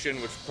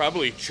station, which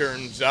probably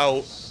churns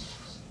out,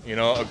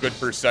 a good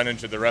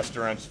percentage of the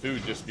restaurant's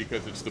food just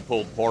because it's the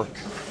pulled pork.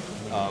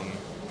 And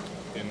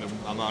the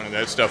amount of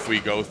that stuff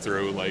we go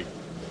through,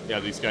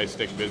 these guys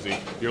stick busy.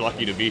 You're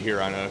lucky to be here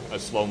on a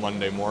slow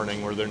Monday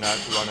morning where they're not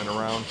running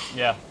around.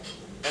 Yeah.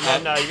 And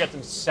then you got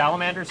some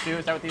salamanders too,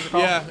 is that what these are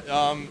called?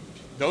 Yeah,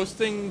 those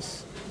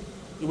things,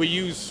 we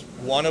use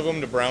one of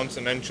them to brown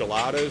some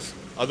enchiladas.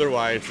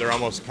 Otherwise, they're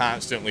almost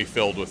constantly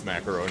filled with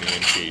macaroni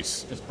and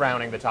cheese. Just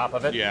browning the top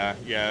of it? Yeah.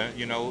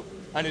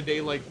 On a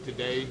day like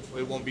today,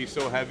 it won't be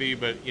so heavy,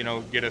 but,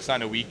 get us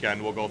on a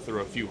weekend, we'll go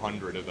through a few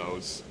hundred of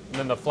those. And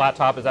then the flat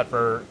top, is that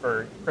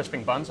for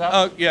crisping buns out?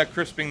 Oh, yeah,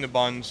 crisping the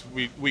buns.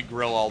 We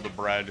grill all the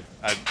bread.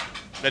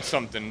 That's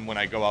something when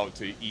I go out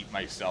to eat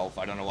myself.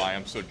 I don't know why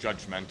I'm so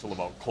judgmental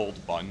about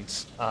cold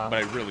buns, but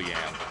I really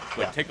am.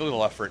 Take a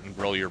little effort and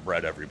grill your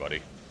bread,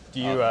 everybody. Do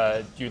you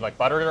like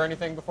butter it or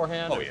anything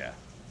beforehand? Oh, yeah.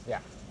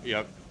 Yeah.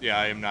 Yep. Yeah,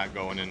 I am not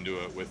going into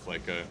it with a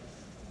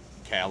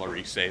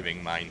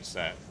calorie-saving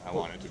mindset. I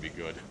want it to be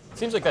good. It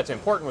seems like that's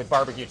important with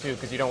barbecue, too,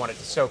 because you don't want it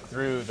to soak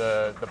through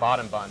the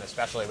bottom bun,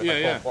 especially with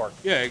pulled pork.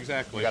 Yeah,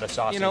 exactly. You got a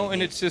sauce.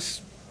 And it's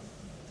just,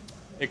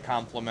 it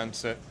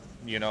complements it.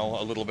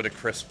 A little bit of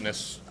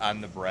crispness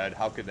on the bread.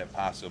 How could that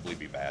possibly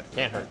be bad?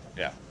 Can't hurt.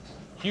 Yeah.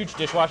 Huge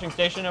dishwashing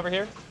station over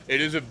here?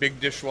 It is a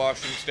big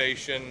dishwashing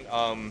station.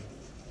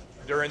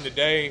 During the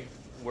day,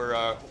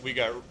 we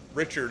got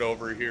Richard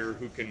over here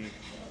who can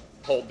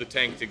hold the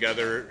tank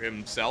together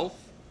himself.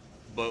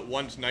 But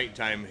once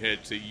nighttime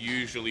hits, it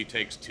usually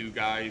takes 2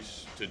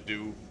 guys to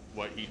do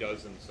what he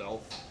does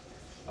himself.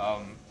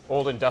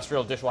 Old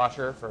industrial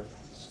dishwasher for.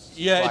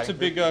 Yeah, it's a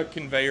sliding big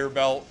conveyor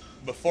belt.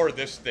 Before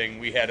this thing,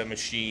 we had a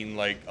machine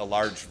like a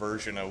large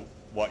version of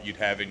what you'd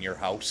have in your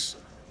house,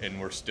 and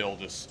we're still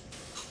just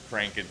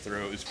cranking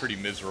through. It was pretty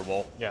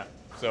miserable. through. Yeah.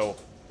 So,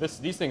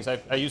 These things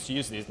I used to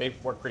use these. They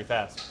work pretty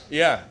fast.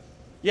 yeah,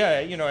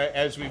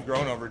 as we've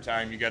grown over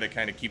time, you got to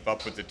kind of keep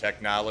up with the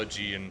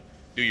technology and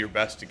do your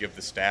best to give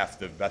the staff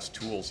the best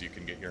tools you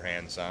can get your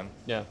hands on.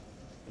 Yeah.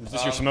 Is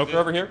this your smoker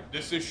over here?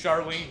 This is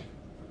Charlene,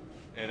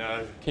 and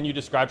Can you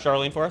describe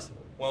Charlene for us?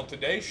 well,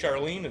 today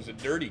Charlene is a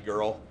dirty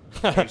girl,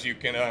 as you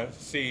can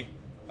see.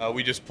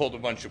 We just pulled a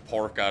bunch of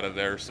pork out of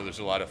there, so there's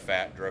a lot of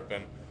fat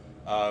dripping.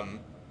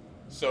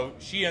 So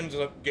she ends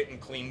up getting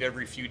cleaned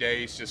every few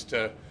days just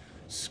to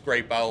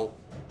scrape out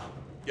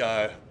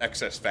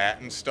excess fat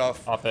and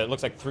stuff. Off it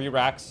looks like 3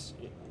 racks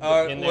in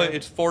Well, there.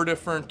 it's 4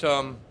 different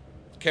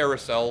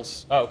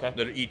carousels Oh, okay.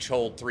 that each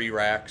hold 3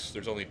 racks.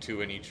 There's only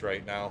 2 in each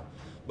right now.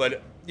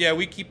 But yeah,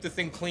 we keep the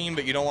thing clean,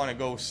 but you don't want to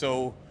go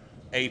so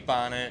ape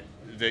on it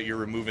that you're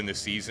removing the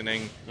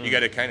seasoning. You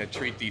got to kind of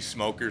treat these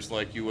smokers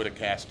like you would a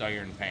cast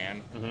iron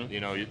pan. You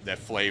know, that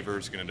flavor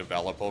is going to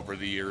develop over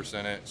the years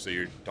in it, so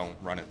you don't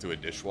run it through a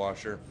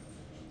dishwasher.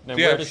 Now,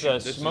 yeah, where does the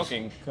this is-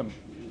 smoking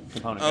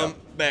component go?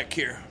 Back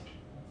here.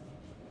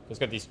 It's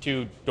got these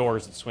 2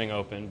 doors that swing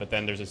open, but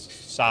then there's a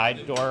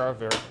side door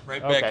over.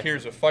 Right Okay. back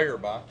here's a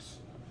firebox.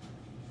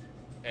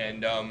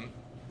 And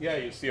yeah,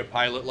 you see a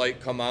pilot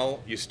light come out.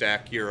 You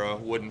stack your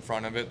wood in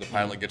front of it. The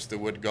pilot gets the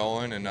wood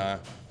going, and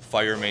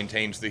fire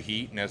maintains the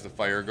heat. And as the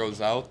fire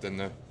goes out, then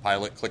the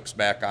pilot clicks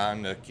back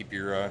on to keep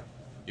your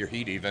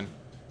heat even.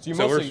 So you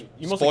we're mostly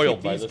spoiled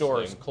keep by these this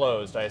doors thing.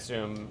 closed, I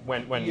assume,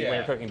 when Yeah.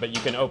 you're cooking, but you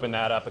can open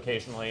that up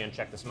occasionally and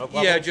check the smoke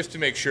level? Yeah, just to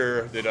make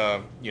sure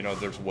that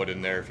there's wood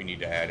in there if you need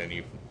to add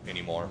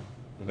any more.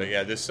 But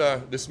yeah,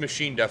 this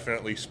machine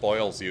definitely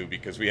spoils you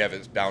because we have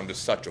it down to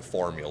such a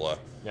formula.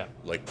 Yeah.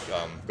 Like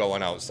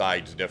going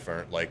outside's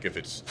different. Like if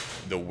it's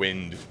the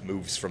wind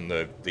moves from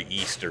the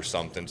east or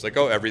something, it's like,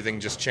 oh,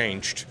 everything just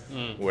changed.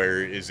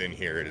 Where it is in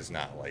here, it is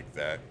not like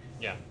that.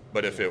 Yeah.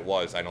 But if it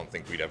was, I don't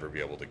think we'd ever be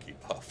able to keep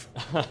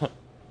up.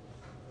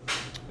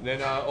 And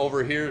then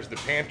over here is the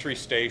pantry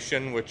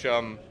station, which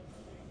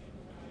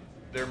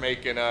they're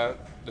making the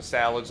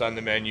salads on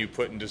the menu,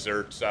 putting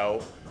desserts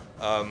out.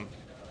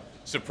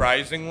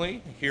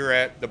 Surprisingly, here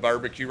at the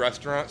barbecue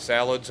restaurant,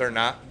 salads are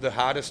not the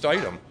hottest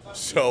item.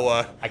 So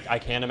I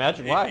can't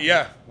imagine why.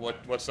 yeah,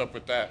 what's up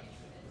with that?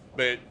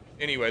 But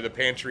anyway, the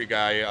pantry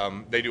guy,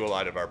 they do a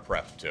lot of our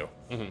prep too,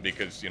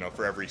 because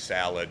for every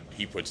salad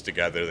he puts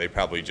together, they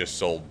probably just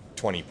sold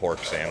 20 pork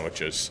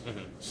sandwiches.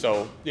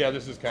 So yeah,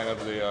 this is kind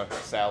of the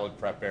salad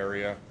prep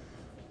area,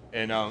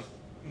 and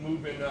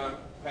moving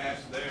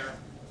past there,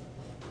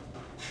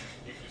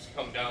 you can just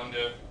come down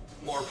to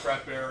more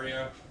prep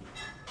area,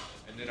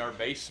 and then our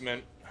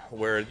basement,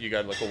 where you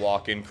got like a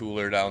walk-in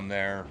cooler down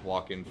there,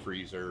 walk-in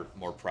freezer,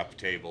 more prep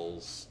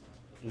tables.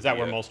 Is that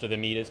where Yeah. most of the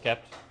meat is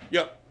kept?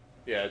 Yep.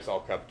 Yeah, it's all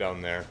kept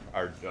down there.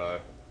 Our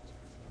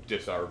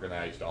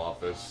disorganized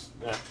office.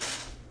 Yeah.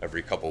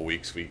 Every couple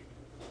weeks we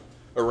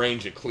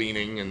arrange a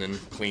cleaning and then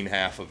clean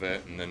half of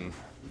it, and then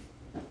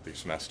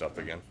it's messed up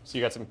again. So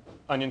you got some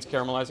onions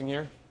caramelizing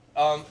here?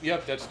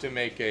 Yep, that's to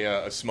make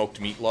a smoked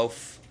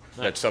meatloaf.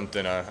 That's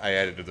something I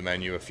added to the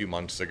menu a few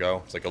months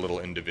ago. It's like a little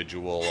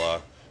individual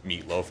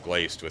meatloaf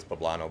glazed with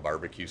poblano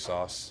barbecue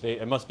sauce.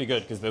 It must be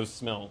good because those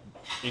smell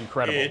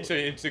incredible. It's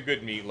a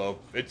good meatloaf.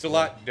 It's a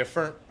lot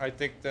different, I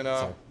think, than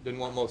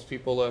what most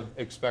people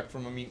expect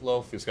from a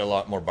meatloaf. It's got a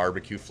lot more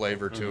barbecue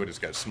flavor to it. It's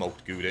got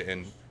smoked Gouda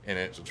in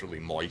it, so it's really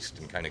moist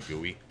and kind of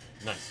gooey.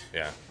 Nice.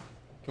 Yeah.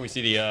 Can we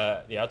see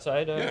the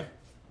outside? Yeah.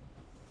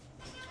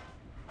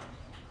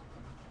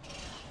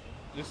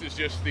 This is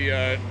just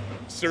the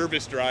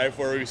service drive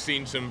where we've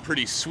seen some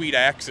pretty sweet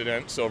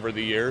accidents over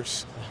the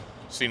years.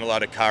 Seen a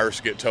lot of cars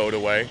get towed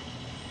away.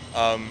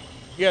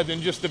 Yeah,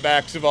 then just the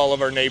backs of all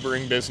of our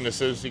neighboring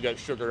businesses. You got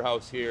Sugar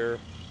House here,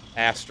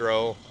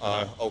 Astro,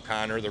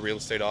 O'Connor, the real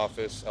estate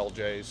office,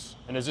 LJ's.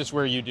 And is this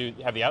where you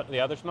have the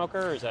other smoker,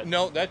 or is that?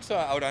 No, that's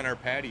out on our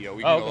patio.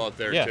 We can go okay. out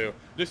there Yeah. too.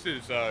 This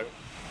is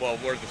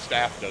where the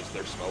staff does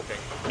their smoking.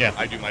 Yeah.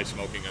 I do my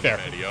smoking on Fair.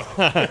 the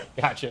patio.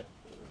 Gotcha.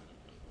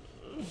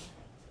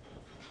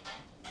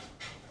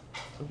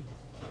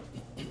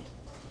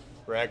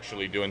 We're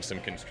actually doing some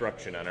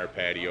construction on our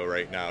patio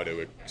right now to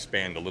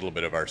expand a little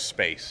bit of our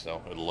space,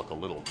 so it'll look a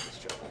little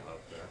disheveled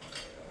out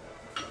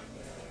there.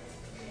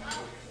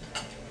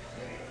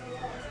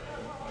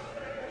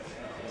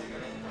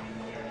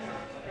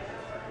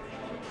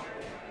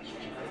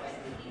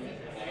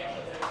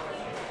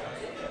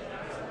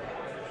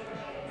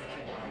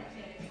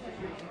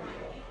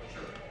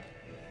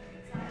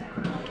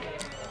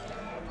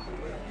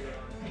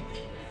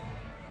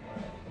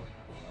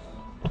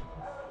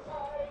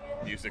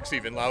 Music's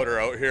even louder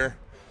out here.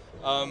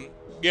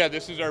 Yeah,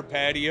 this is our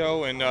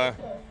patio, and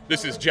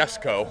this is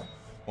Jesco,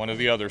 one of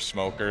the other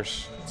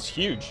smokers. It's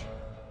huge.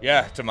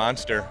 Yeah, it's a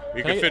monster.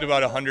 You Can can I- fit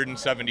about a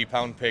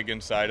 170-pound pig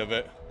inside of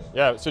it.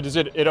 Yeah. So does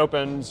it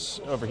opens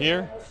over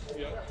here?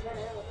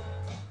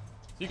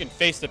 So you can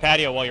face the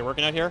patio while you're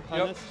working out here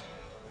on this?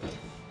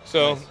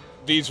 So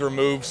these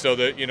remove so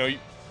that,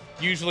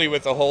 usually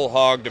with a whole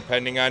hog,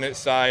 depending on its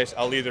size,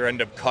 I'll either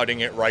end up cutting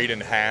it right in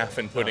half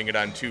and putting it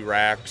on 2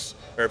 racks,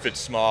 or if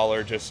it's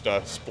smaller, just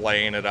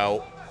splaying it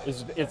out.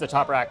 Is the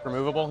top rack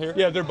removable here?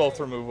 Yeah, they're both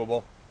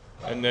removable.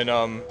 And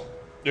then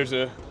there's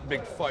a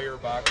big fire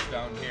box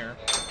down here.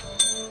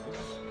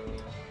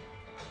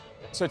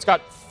 So it's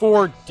got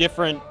 4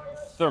 different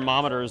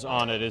thermometers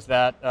on it. Is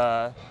that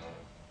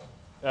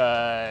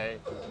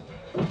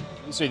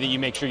so that you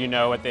make sure you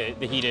know what the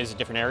heat is at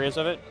different areas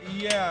of it?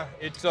 Yeah,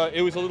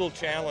 it was a little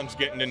challenge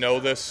getting to know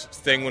this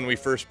thing when we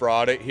first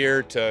brought it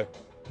here to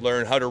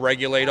learn how to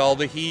regulate all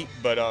the heat,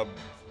 but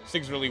this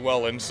thing's really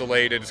well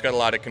insulated. It's got a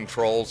lot of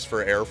controls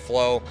for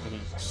airflow.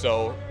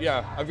 So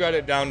yeah, I've got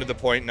it down to the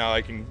point now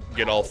I can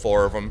get all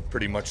 4 of them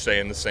pretty much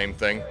saying the same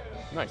thing.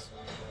 Nice.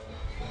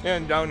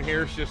 And down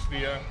here is just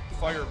the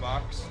fire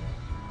box.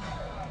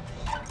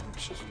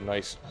 It's just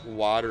nice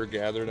water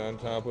gathered on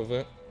top of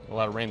it. A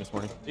lot of rain this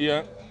morning.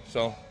 Yeah,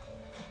 so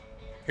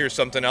here's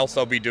something else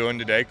I'll be doing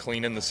today,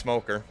 cleaning the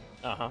smoker.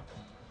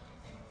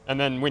 And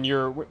then when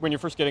you're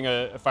first getting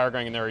a fire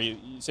going in there, you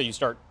say you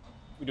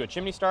do a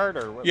chimney start,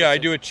 or what? Yeah, I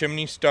do a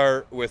chimney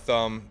start with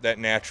that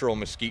natural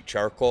mesquite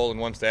charcoal, and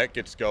once that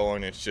gets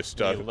going, it's just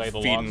you lay the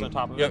logs on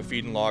top of it?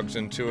 feeding logs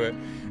into it,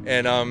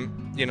 and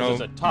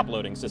there's a top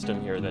loading system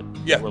here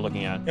that we're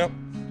looking at. Yep.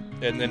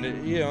 And then,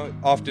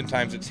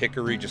 oftentimes it's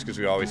hickory just because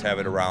we always have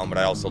it around, but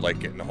I also like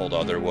getting a hold of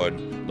other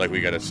wood. Like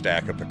we got a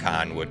stack of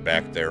pecan wood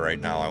back there right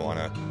now I want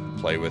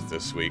to play with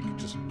this week.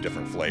 Just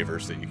different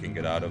flavors that you can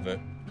get out of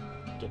it.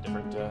 Get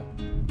different,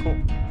 cool.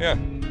 Yeah.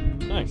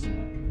 Nice.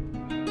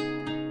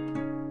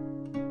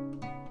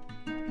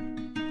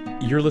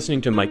 You're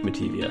listening to Mike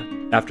Mativia.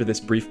 After this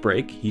brief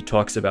break, he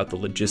talks about the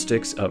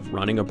logistics of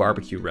running a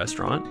barbecue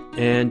restaurant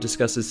and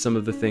discusses some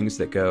of the things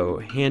that go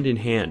hand in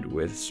hand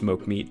with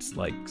smoked meats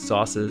like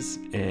sauces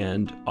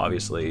and,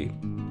 obviously,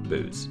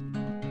 booze.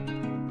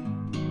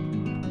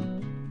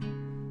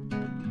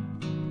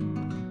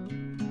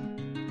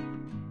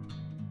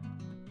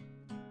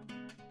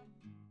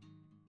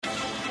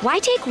 Why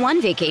take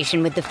one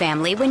vacation with the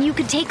family when you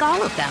could take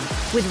all of them?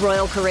 With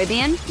Royal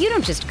Caribbean, you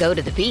don't just go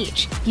to the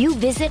beach. You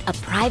visit a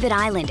private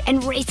island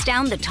and race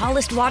down the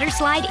tallest water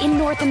slide in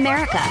North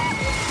America.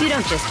 You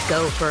don't just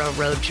go for a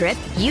road trip.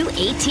 You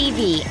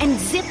ATV and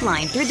zip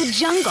line through the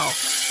jungle.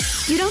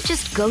 You don't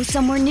just go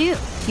somewhere new.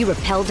 You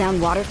rappel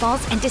down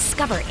waterfalls and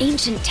discover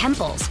ancient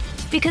temples.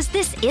 Because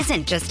this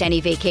isn't just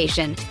any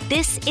vacation.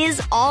 This is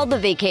all the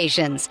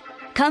vacations.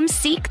 Come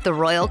seek the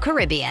Royal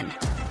Caribbean.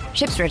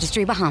 Ships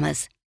Registry,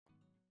 Bahamas.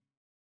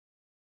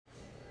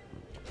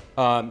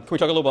 Can we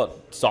talk a little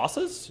about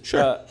sauces?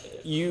 Sure.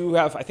 You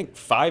have, I think,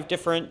 5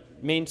 different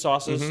main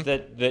sauces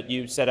that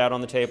you set out on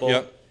the table.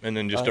 Yep. And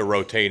then just a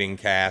rotating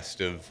cast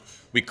of,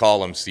 we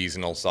call them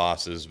seasonal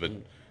sauces, but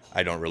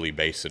I don't really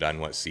base it on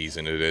what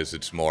season it is.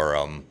 It's more,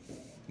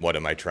 what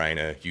am I trying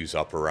to use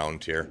up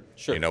around here?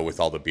 Sure. With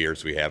all the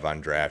beers we have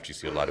on draft, you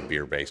see a lot of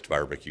beer-based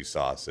barbecue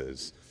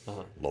sauces,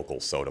 local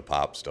soda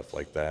pop, stuff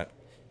like that.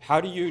 How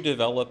do you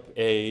develop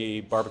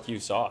a barbecue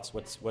sauce?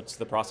 What's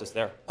the process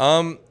there?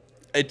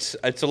 It's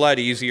a lot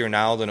easier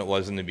now than it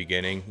was in the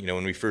beginning.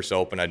 When we first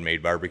opened, I'd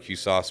made barbecue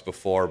sauce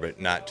before, but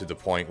not to the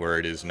point where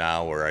it is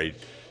now, where I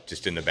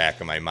just in the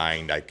back of my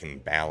mind, I can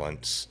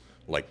balance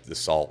like the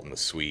salt and the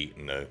sweet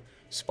and the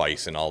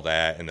spice and all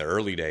that. In the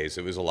early days,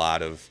 it was a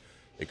lot of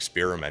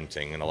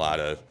experimenting and a lot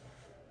of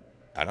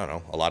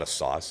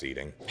sauce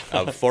eating.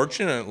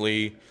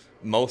 Fortunately,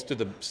 most of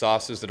the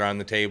sauces that are on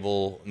the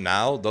table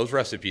now, those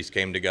recipes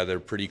came together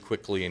pretty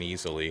quickly and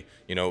easily.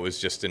 It was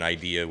just an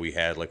idea we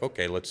had, like,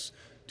 okay, let's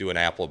do an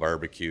apple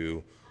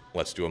barbecue,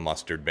 let's do a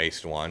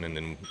mustard-based one, and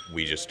then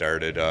we just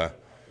started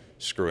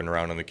screwing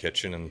around in the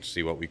kitchen and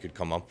see what we could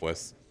come up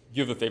with. Do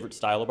you have a favorite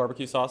style of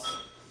barbecue sauce?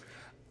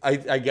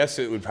 I guess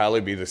it would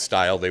probably be the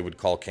style they would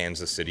call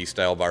Kansas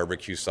City-style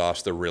barbecue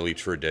sauce, the really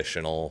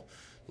traditional,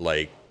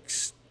 like,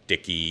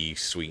 sticky,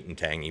 sweet and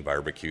tangy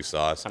barbecue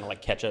sauce. Kind of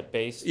like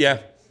ketchup-based? Yeah.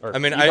 Or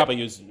you probably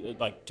use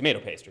like tomato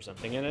paste or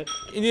something in it.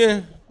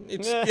 Yeah,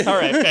 all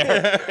right,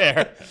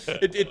 fair.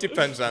 It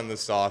depends on the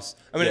sauce.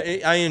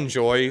 I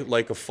enjoy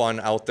like a fun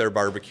out there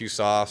barbecue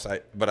sauce,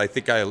 but I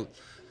think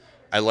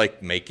I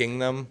like making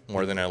them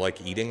more than I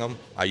like eating them.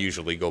 I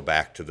usually go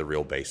back to the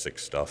real basic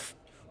stuff.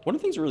 One of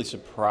the things that really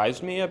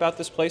surprised me about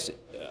this place,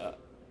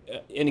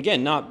 and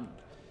again, I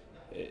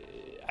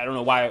don't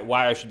know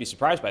why I should be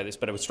surprised by this,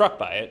 but I was struck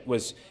by it,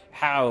 was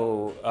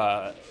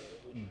how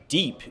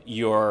deep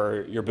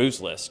your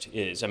booze list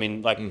is. I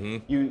mean, like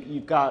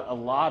you've got a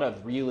lot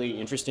of really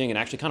interesting and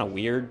actually kind of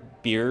weird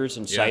beers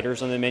and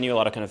ciders on the menu. A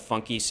lot of kind of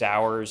funky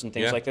sours and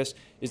things like this.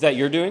 Is that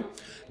your doing?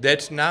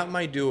 That's not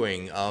my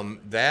doing.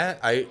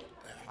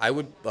 I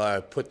would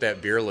put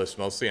that beer list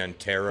mostly on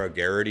Tara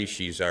Garrity.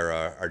 She's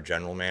our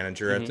general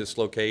manager at this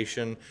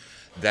location.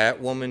 That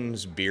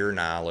woman's beer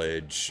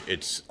knowledge,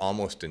 it's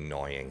almost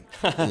annoying.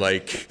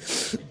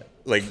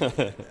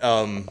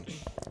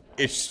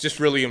 It's just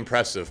really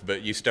impressive,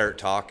 but you start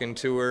talking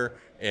to her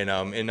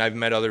And I've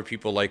met other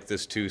people like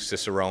this too,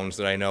 cicerones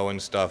that I know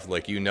and stuff.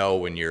 Like,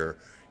 when you're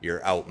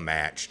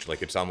outmatched,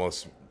 like it's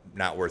almost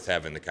not worth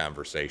having the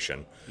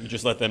conversation. You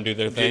just let them do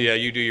their thing. Yeah,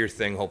 you do your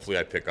thing. Hopefully,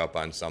 I pick up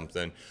on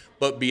something.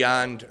 But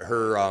beyond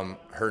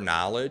her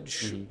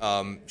knowledge,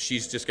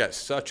 she's just got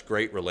such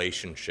great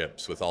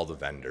relationships with all the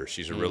vendors.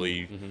 She's a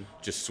really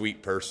just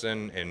sweet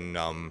person,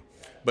 and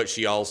but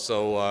she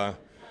also,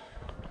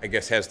 I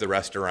guess, has the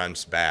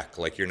restaurant's back.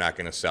 Like, you're not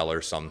going to sell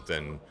her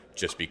something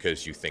just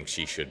because you think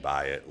she should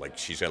buy it. Like,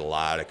 she's got a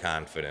lot of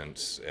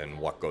confidence in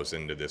what goes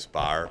into this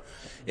bar,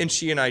 and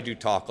she and I do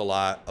talk a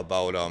lot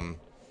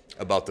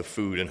about the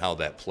food and how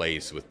that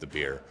plays with the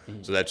beer.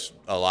 So that's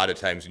a lot of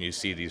times when you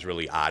see these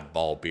really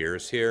oddball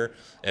beers here,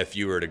 if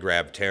you were to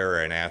grab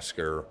Tara and ask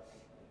her,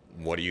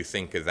 what do you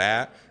think of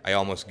that? I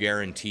almost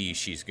guarantee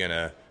she's going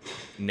to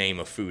name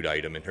a food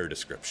item in her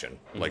description.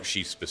 Like,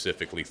 she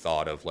specifically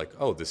thought of, like,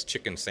 oh, this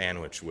chicken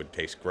sandwich would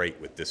taste great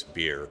with this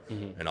beer.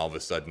 And all of a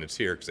sudden it's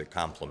here because it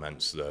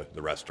complements the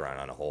restaurant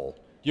on a whole.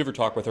 Do you ever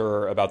talk with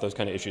her about those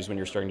kind of issues when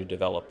you're starting to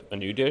develop a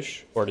new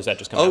dish, or does that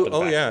just come after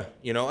the fact?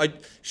 Oh, yeah.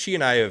 She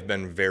and I have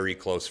been very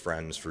close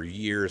friends for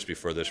years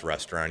before this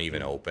restaurant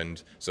even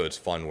opened, so it's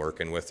fun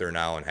working with her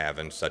now and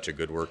having such a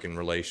good working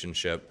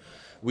relationship.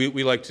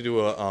 We like to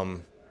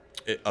do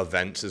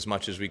events as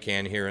much as we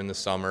can here in the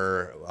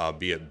summer,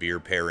 be it beer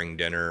pairing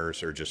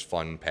dinners or just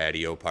fun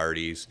patio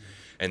parties,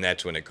 and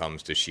that's when it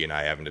comes to she and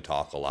I having to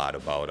talk a lot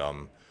about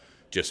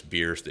just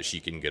beers that she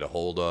can get a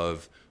hold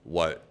of,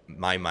 what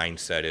my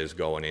mindset is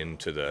going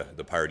into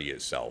the party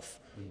itself.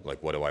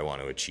 Like, what do I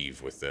want to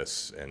achieve with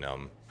this? And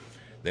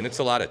then it's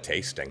a lot of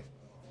tasting.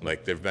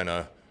 Like, there've been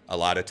a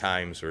lot of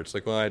times where it's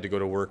like, well, I had to go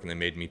to work and they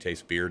made me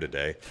taste beer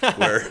today,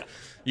 where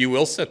you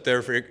will sit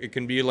there for, it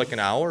can be like an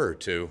hour or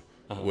two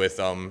with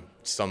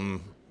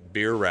some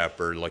beer rep,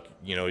 or like,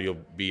 you'll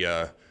be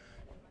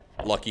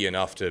lucky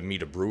enough to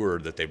meet a brewer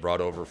that they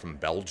brought over from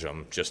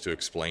Belgium just to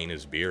explain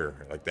his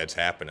beer. Like, that's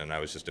happened, and I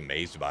was just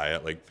amazed by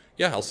it. Like,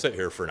 yeah, I'll sit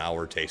here for an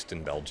hour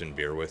tasting Belgian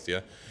beer with you.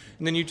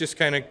 And then you just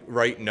kind of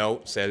write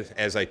notes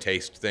as I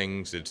taste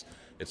things. It's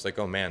like,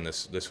 oh man,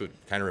 this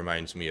kind of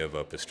reminds me of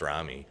a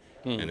pastrami.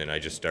 And then I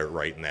just start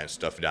writing that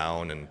stuff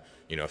down, and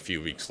a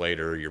few weeks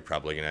later, you're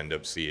probably going to end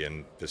up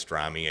seeing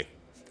pastrami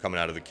coming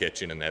out of the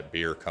kitchen and that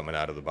beer coming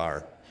out of the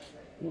bar.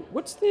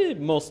 What's the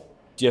most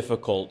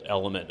difficult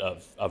element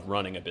of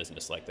running a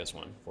business like this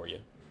one for you?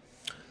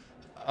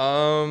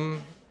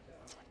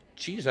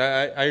 Geez,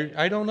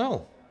 I don't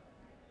know.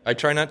 I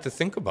try not to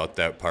think about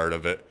that part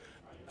of it.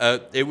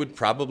 It would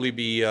probably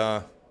be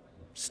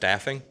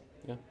staffing.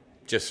 Yeah.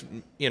 Just,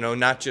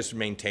 not just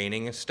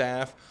maintaining a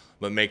staff,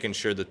 but making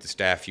sure that the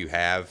staff you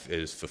have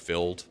is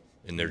fulfilled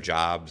in their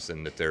jobs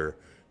and that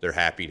they're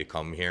happy to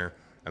come here.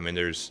 I mean,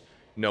 there's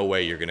no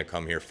way you're going to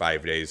come here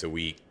 5 days a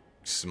week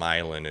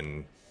smiling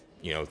and,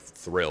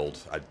 thrilled.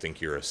 I'd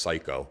think you're a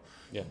psycho.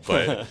 Yeah.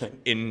 But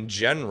in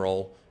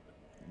general,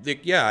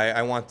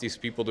 I want these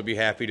people to be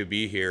happy to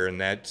be here,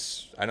 and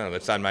that's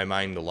on my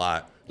mind a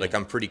lot. Like,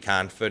 I'm pretty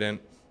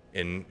confident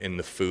in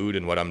the food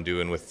and what I'm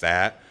doing with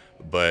that,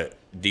 but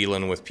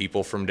dealing with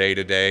people from day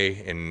to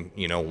day and,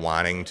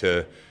 wanting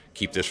to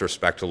keep this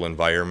respectful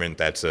environment,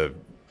 that's a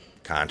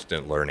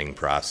constant learning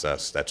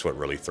process. That's what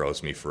really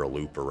throws me for a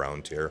loop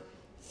around here.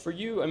 For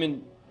you, I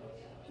mean,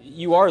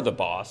 you are the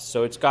boss,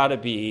 so it's got to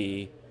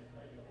be,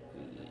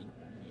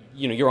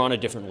 you're on a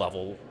different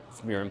level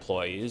from your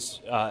employees.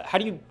 How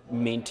do you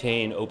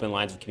maintain open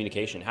lines of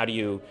communication? How do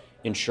you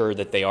ensure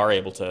that they are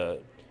able to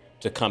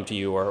come to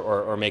you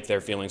or make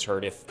their feelings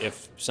heard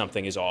if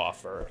something is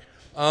off or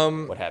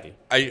what have you?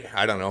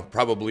 I don't know.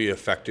 Probably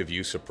effective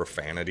use of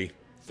profanity.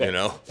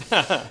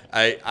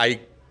 I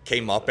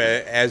came up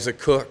as a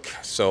cook,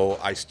 so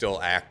I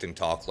still act and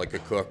talk like a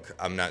cook.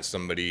 I'm not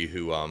somebody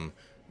who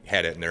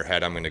had it in their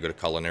head, I'm going to go to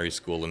culinary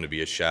school and to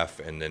be a chef,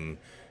 and then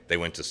they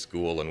went to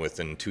school and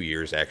within 2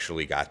 years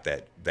actually got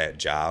that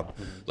job.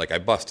 Mm-hmm. Like, I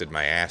busted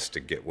my ass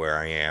to get where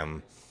I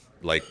am,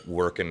 like,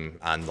 working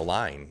on the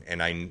line,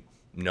 and I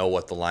know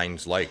what the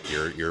line's like.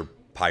 You're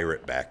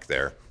pirate back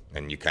there,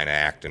 and you kind of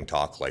act and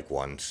talk like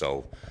one.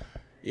 So,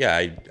 yeah,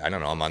 I don't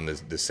know. I'm on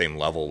the same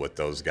level with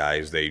those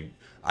guys.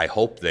 I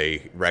hope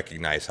they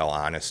recognize how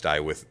honest I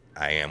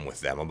am with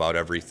them about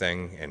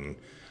everything, and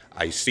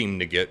I seem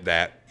to get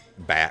that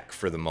back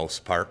for the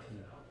most part.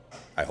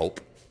 I hope.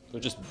 So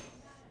just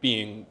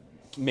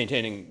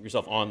maintaining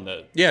yourself on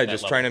the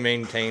just level. Trying to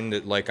maintain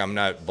that, like, I'm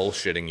not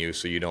bullshitting you,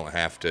 so you don't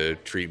have to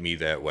treat me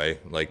that way.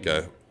 Like,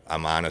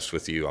 I'm honest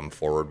with you, I'm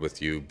forward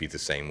with you, be the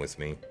same with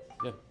me.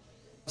 Yeah.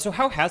 So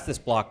how has this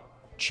block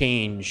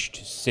changed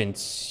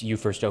since you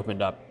first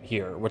opened up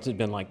here? What's it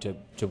been like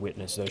to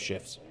witness those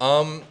shifts?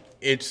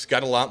 It's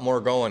got a lot more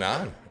going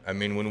on. I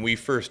mean, when we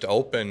first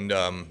opened,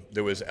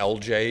 there was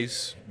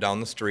LJ's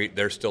down the street.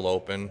 They're still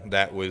open.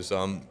 That was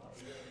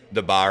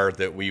the bar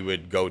that we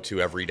would go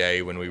to every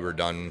day when we were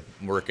done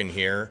working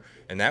here.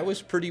 And that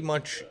was pretty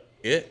much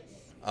it.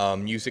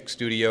 Music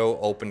studio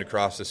opened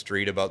across the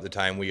street about the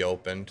time we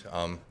opened.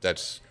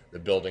 That's the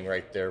building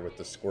right there with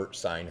the squirt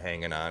sign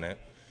hanging on it.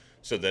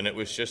 So then it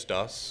was just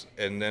us,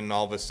 and then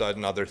all of a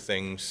sudden other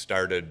things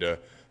started to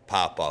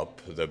pop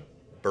up. The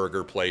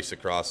burger place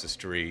across the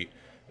street,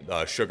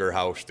 Sugar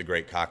House, the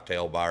great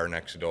cocktail bar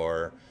next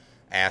door,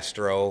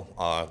 Astro,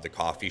 the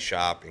coffee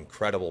shop,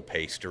 incredible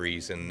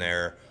pastries in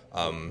there.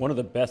 One of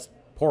the best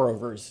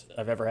pour-overs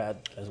I've ever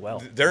had as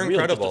well. They're really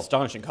incredible. Just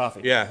astonishing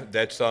coffee. Yeah,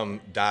 that's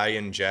Di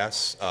and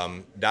Jess.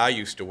 Di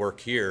used to work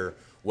here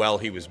while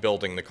he was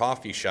building the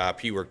coffee shop.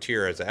 He worked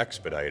here as an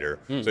expediter.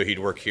 So he'd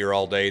work here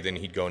all day, then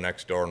he'd go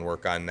next door and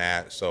work on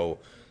that. So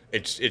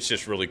it's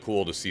just really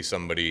cool to see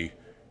somebody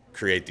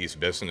create these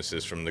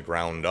businesses from the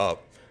ground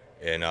up,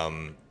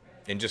 and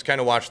just kind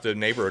of watch the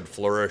neighborhood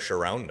flourish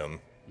around them.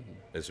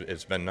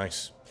 It's been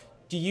nice.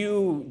 Do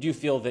you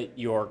feel that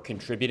you're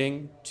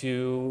contributing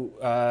to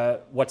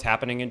what's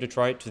happening in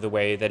Detroit, to the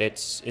way that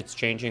it's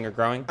changing or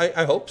growing?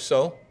 I hope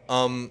so.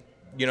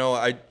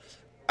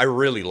 I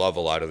really love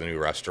a lot of the new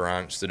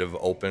restaurants that have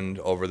opened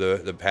over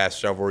the past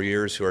several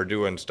years, who are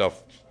doing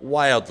stuff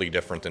wildly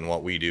different than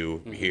what we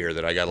do here,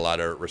 that I got a lot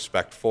of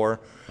respect for.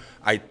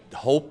 I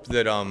hope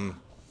that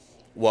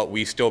what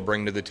we still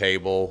bring to the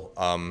table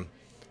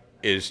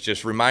is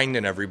just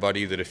reminding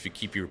everybody that if you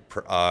keep your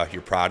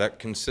product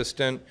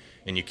consistent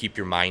and you keep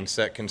your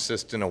mindset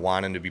consistent of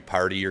wanting to be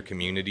part of your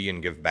community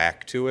and give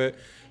back to it,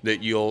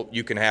 that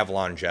you can have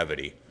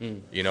longevity.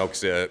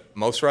 Because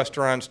most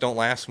restaurants don't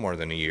last more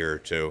than a year or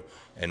two,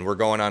 and we're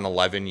going on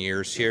 11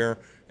 years here.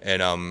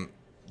 And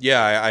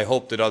I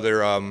hope that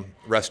other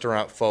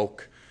restaurant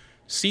folk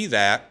see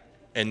that,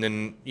 and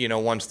then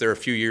once they're a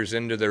few years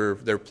into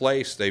their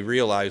place, they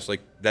realize,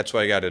 like, that's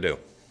what I got to do.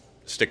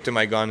 Stick to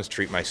my guns,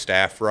 treat my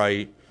staff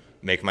right,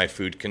 make my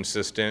food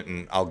consistent,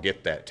 and I'll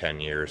get that 10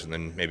 years, and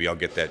then maybe I'll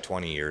get that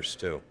 20 years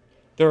too.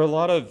 There are a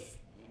lot of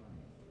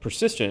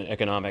persistent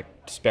economic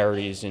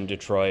disparities in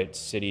Detroit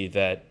City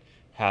that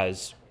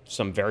has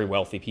some very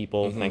wealthy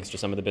people, thanks to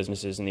some of the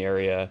businesses in the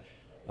area,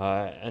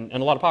 and a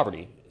lot of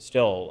poverty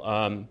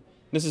still.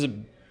 This is a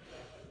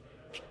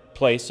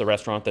place, a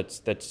restaurant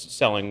that's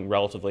selling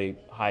relatively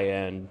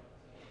high-end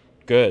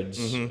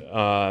goods.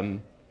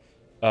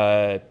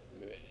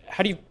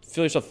 How do you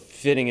feel yourself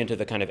fitting into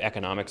the kind of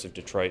economics of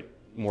Detroit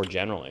more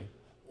generally?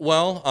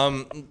 Well,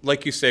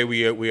 like you say,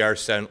 we are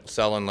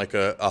selling like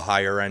a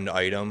higher end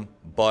item,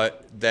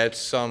 but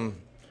that's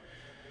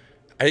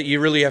you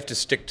really have to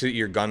stick to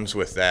your guns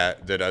with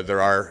that. That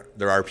there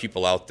are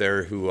people out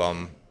there who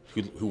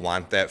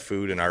want that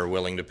food and are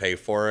willing to pay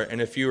for it.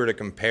 And if you were to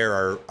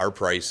compare our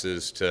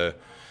prices to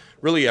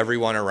really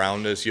everyone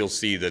around us, you'll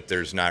see that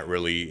there's not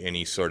really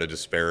any sort of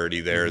disparity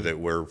there. That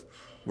we're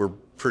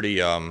pretty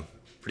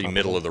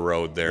middle of the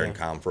road there and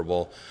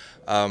comparable.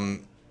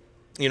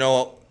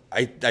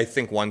 I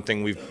think one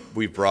thing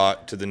we've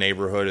brought to the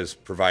neighborhood is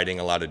providing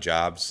a lot of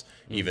jobs,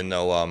 even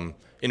though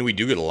and we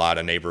do get a lot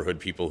of neighborhood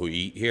people who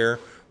eat here,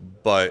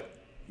 but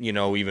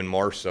even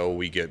more so,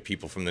 we get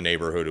people from the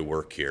neighborhood who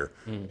work here,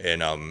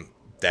 and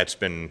that's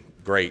been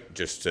great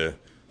just to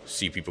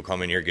see people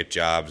come in here, get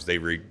jobs. They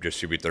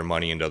redistribute their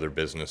money into other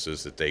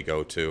businesses that they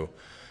go to.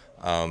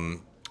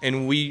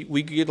 And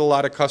we get a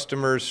lot of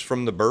customers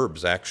from the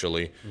burbs,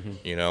 actually.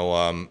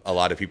 A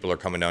lot of people are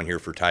coming down here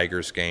for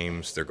Tigers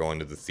games. They're going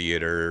to the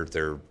theater.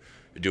 They're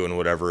doing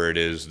whatever it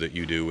is that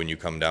you do when you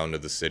come down to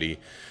the city.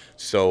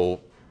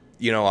 So,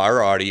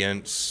 our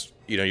audience,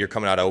 you're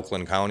coming out of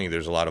Oakland County.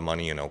 There's a lot of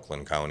money in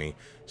Oakland County.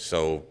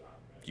 So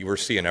you were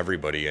seeing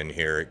everybody in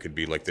here. It could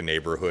be like the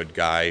neighborhood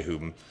guy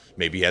who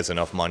maybe has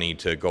enough money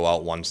to go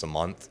out once a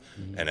month,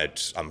 and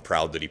I'm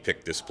proud that he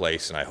picked this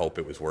place, and I hope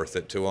it was worth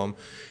it to him.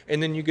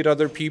 And then you get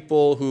other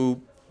people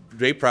who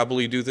they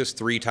probably do this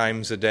 3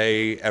 times a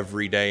day,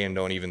 every day, and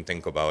don't even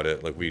think about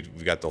it. Like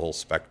we've got the whole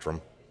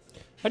spectrum.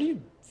 How do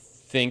you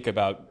think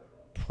about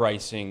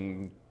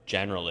pricing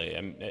generally?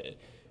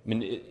 I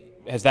mean,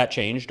 has that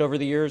changed over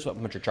the years? What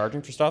much you're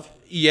charging for stuff?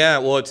 Yeah,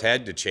 well, it's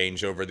had to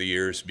change over the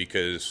years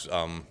because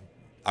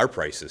our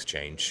prices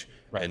change.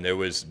 Right. And there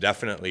was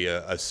definitely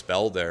a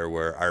spell there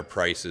where our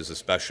prices,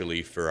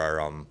 especially for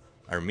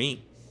our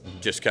meat,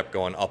 just kept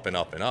going up and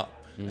up and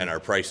up, and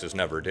our prices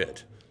never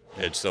did.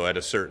 And so at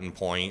a certain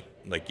point,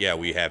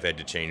 we have had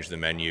to change the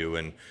menu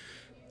and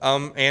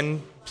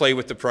play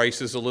with the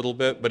prices a little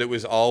bit, but it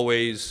was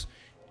always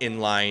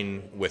in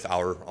line with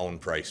our own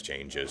price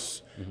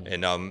changes.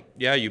 And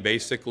you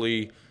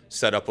basically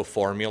set up a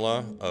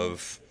formula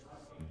of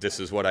this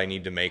is what I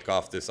need to make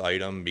off this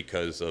item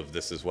because of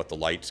this is what the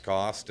lights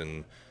cost,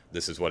 and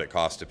this is what it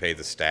costs to pay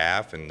the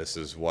staff, and this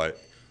is what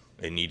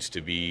it needs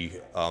to be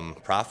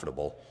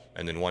profitable.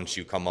 And then once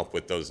you come up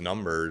with those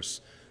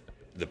numbers,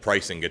 the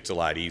pricing gets a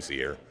lot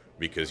easier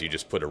because you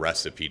just put a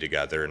recipe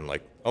together and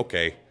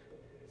okay,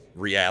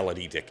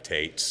 reality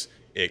dictates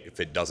if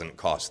it doesn't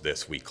cost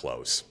this, we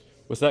close.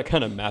 Was that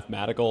kind of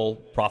mathematical,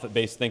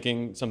 profit-based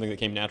thinking something that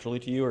came naturally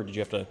to you, or did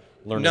you have to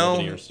learn it over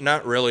the years? No,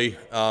 not really.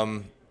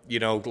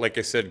 Like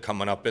I said,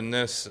 coming up in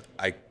this,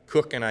 I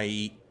cook and I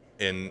eat.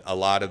 And a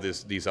lot of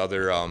these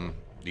other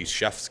these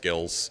chef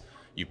skills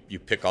you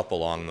pick up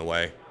along the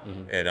way,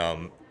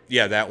 and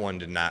that one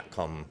did not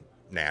come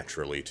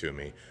naturally to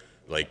me.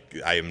 Like,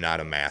 I am not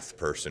a math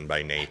person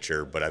by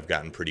nature, but I've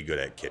gotten pretty good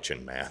at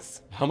kitchen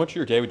math. How much of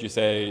your day would you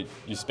say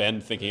you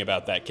spend thinking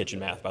about that kitchen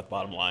math, about the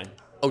bottom line?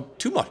 Oh,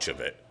 too much of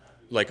it.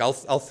 Like, I'll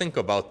think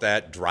about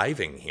that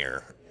driving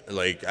here.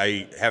 Like,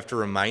 I have to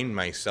remind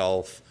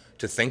myself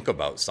to think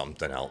about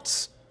something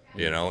else,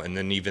 you know, and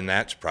then even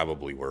that's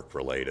probably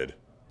work-related.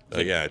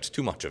 Yeah, it's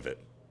too much of it.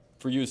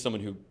 For you, as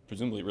someone who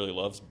presumably really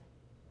loves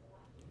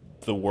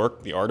the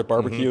work, the art of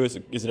barbecue, is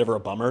it ever a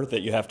bummer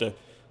that you have to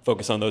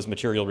focus on those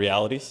material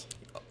realities?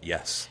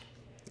 Yes,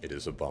 it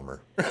is a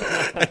bummer.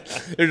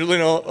 There's really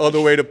no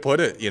other way to put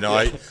it. You know,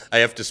 I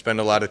have to spend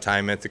a lot of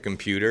time at the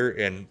computer,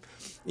 and,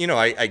 you know,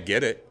 I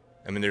get it.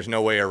 I mean, there's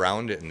no way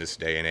around it in this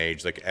day and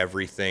age. Like,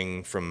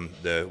 everything from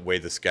the way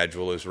the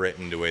schedule is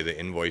written to the way the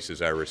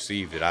invoices are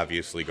received, it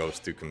obviously goes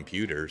through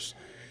computers.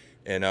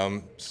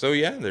 And so,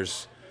 yeah,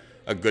 there's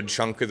a good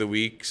chunk of the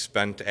week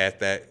spent at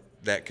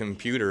that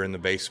computer in the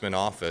basement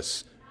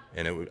office,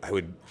 and I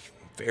would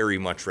very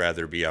much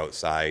rather be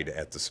outside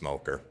at the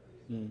smoker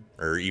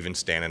or even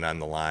standing on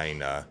the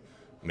line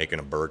making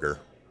a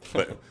burger.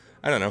 But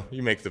I don't know.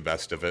 You make the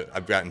best of it.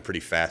 I've gotten pretty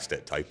fast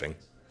at typing.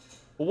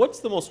 Well, what's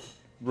the most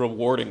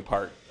rewarding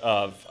part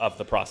of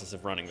the process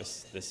of running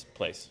this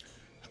place?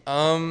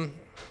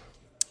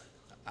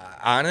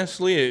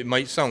 Honestly, it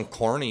might sound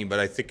corny, but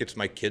I think it's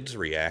my kids'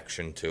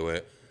 reaction to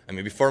it. I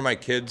mean, before my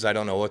kids, I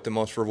don't know what the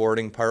most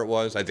rewarding part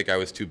was. I think I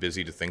was too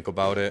busy to think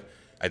about it.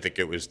 I think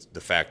it was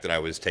the fact that I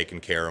was taking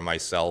care of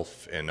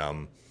myself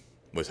and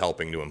was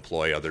helping to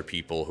employ other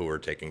people who were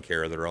taking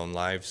care of their own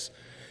lives.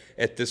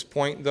 At this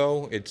point,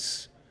 though,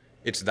 it's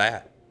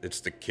that.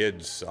 It's the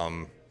kids.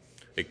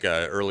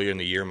 Earlier in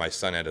the year, my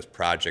son had a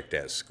project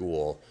at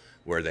school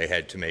where they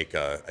had to make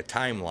a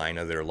timeline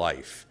of their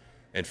life.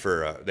 And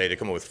they had to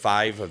come up with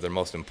 5 of their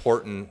most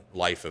important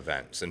life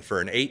events. And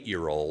for an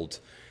 8-year-old,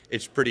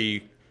 it's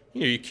pretty,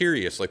 you're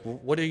curious, like,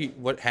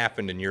 what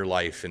happened in your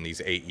life in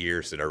these 8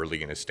 years that are really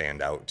going to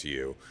stand out to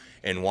you?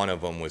 And one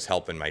of them was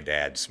helping my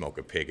dad smoke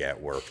a pig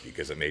at work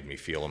because it made me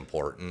feel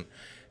important.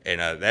 And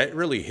that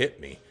really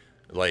hit me.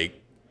 Like,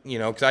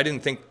 because I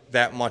didn't think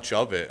that much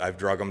of it. I've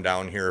drug him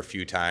down here a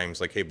few times,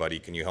 like, hey, buddy,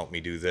 can you help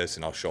me do this?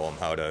 And I'll show him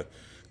how to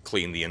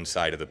clean the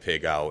inside of the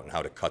pig out and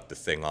how to cut the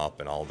thing up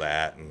and all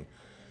that. And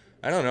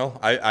I don't know.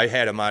 I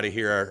had him out of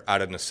here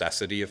out of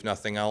necessity, if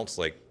nothing else.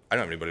 Like, I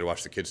don't have anybody to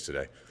watch the kids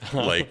today.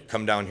 Like,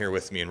 come down here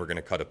with me and we're going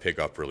to cut a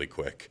pig up really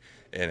quick.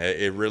 And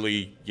it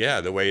really,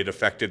 the way it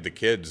affected the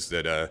kids,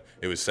 that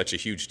it was such a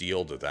huge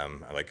deal to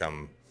them. Like,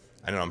 I'm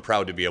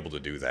proud to be able to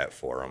do that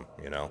for them,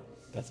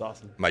 That's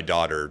awesome. My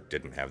daughter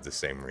didn't have the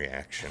same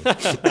reaction.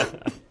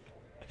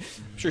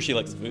 I'm sure she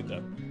likes the food,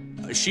 though.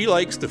 She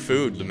likes the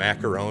food, the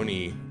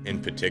macaroni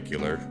in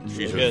particular.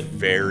 She's a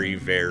very,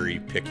 very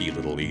picky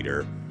little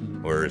eater.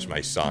 Whereas my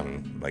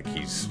son, like,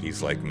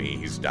 he's like me.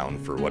 He's down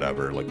for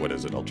whatever. Like, what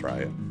is it? I'll try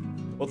it.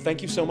 Well,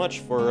 thank you so much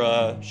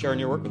for sharing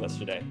your work with us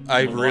today.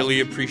 I really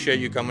appreciate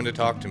you coming to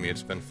talk to me.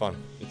 It's been fun.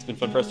 It's been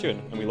fun for us, too,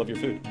 and we love your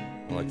food.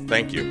 Well,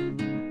 thank you.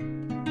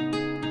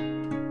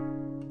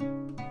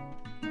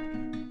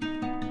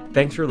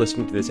 Thanks for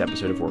listening to this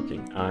episode of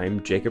Working.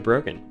 I'm Jacob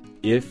Rogan.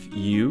 If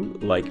you,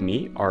 like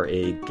me, are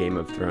a Game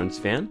of Thrones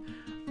fan,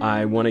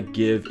 I want to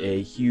give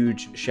a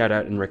huge shout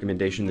out and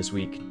recommendation this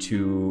week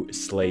to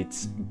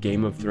Slate's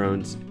Game of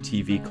Thrones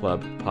TV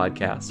Club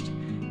podcast.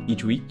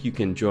 Each week you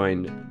can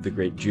join the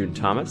great June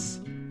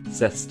Thomas,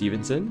 Seth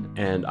Stevenson,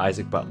 and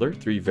Isaac Butler,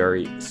 3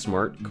 very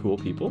smart, cool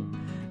people,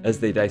 as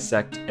they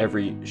dissect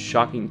every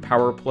shocking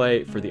power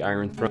play for the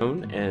Iron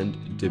Throne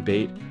and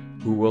debate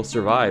who will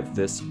survive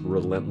this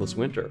relentless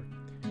winter.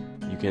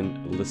 You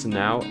can listen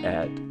now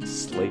at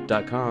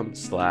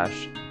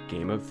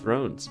slate.com/Game of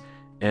Thrones.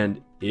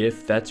 And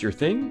if that's your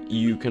thing,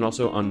 you can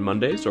also on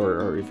Mondays,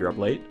 or if you're up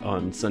late,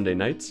 on Sunday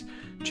nights,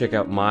 check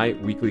out my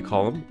weekly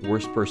column,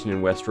 Worst Person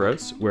in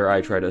Westeros, where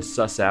I try to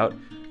suss out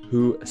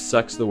who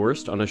sucks the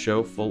worst on a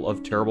show full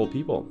of terrible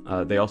people.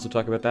 They also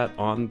talk about that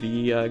on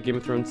the Game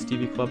of Thrones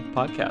TV Club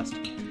podcast.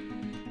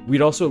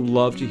 We'd also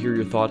love to hear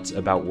your thoughts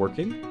about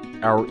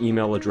Working. Our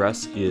email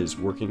address is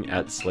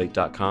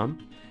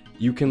working@slate.com.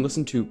 You can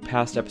listen to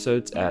past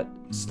episodes at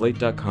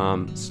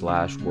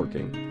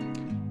slate.com/working.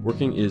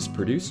 Working is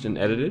produced and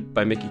edited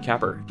by Mickey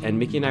Capper, and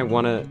Mickey and I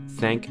want to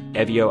thank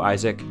Evio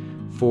Isaac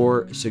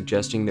for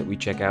suggesting that we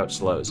check out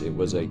Slows. It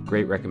was a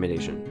great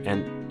recommendation.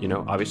 And,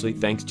 obviously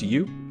thanks to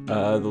you,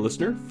 the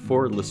listener,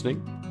 for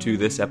listening to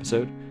this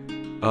episode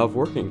of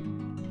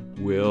Working.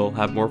 We'll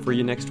have more for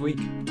you next week.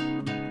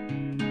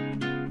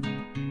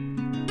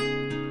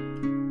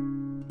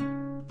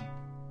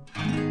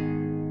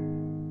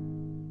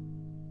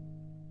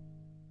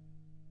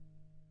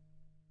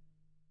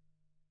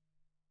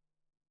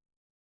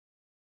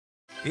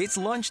 It's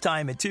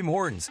lunchtime at Tim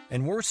Hortons,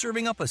 and we're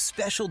serving up a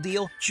special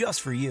deal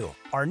just for you.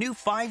 Our new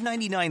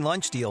 $5.99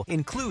 lunch deal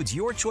includes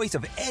your choice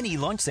of any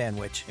lunch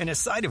sandwich and a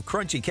side of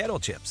crunchy kettle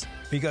chips.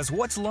 Because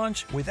what's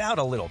lunch without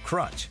a little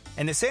crunch?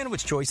 And the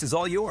sandwich choice is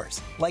all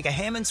yours, like a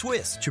ham and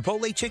Swiss,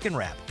 Chipotle chicken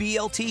wrap,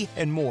 BLT,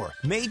 and more,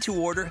 made to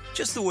order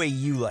just the way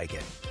you like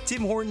it.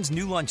 Tim Hortons'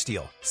 new lunch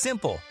deal.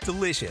 Simple,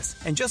 delicious,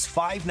 and just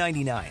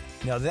 $5.99.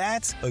 Now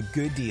that's a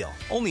good deal.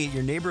 Only at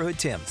your neighborhood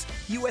Tim's.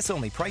 U.S.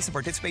 only. Price and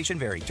participation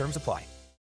vary. Terms apply.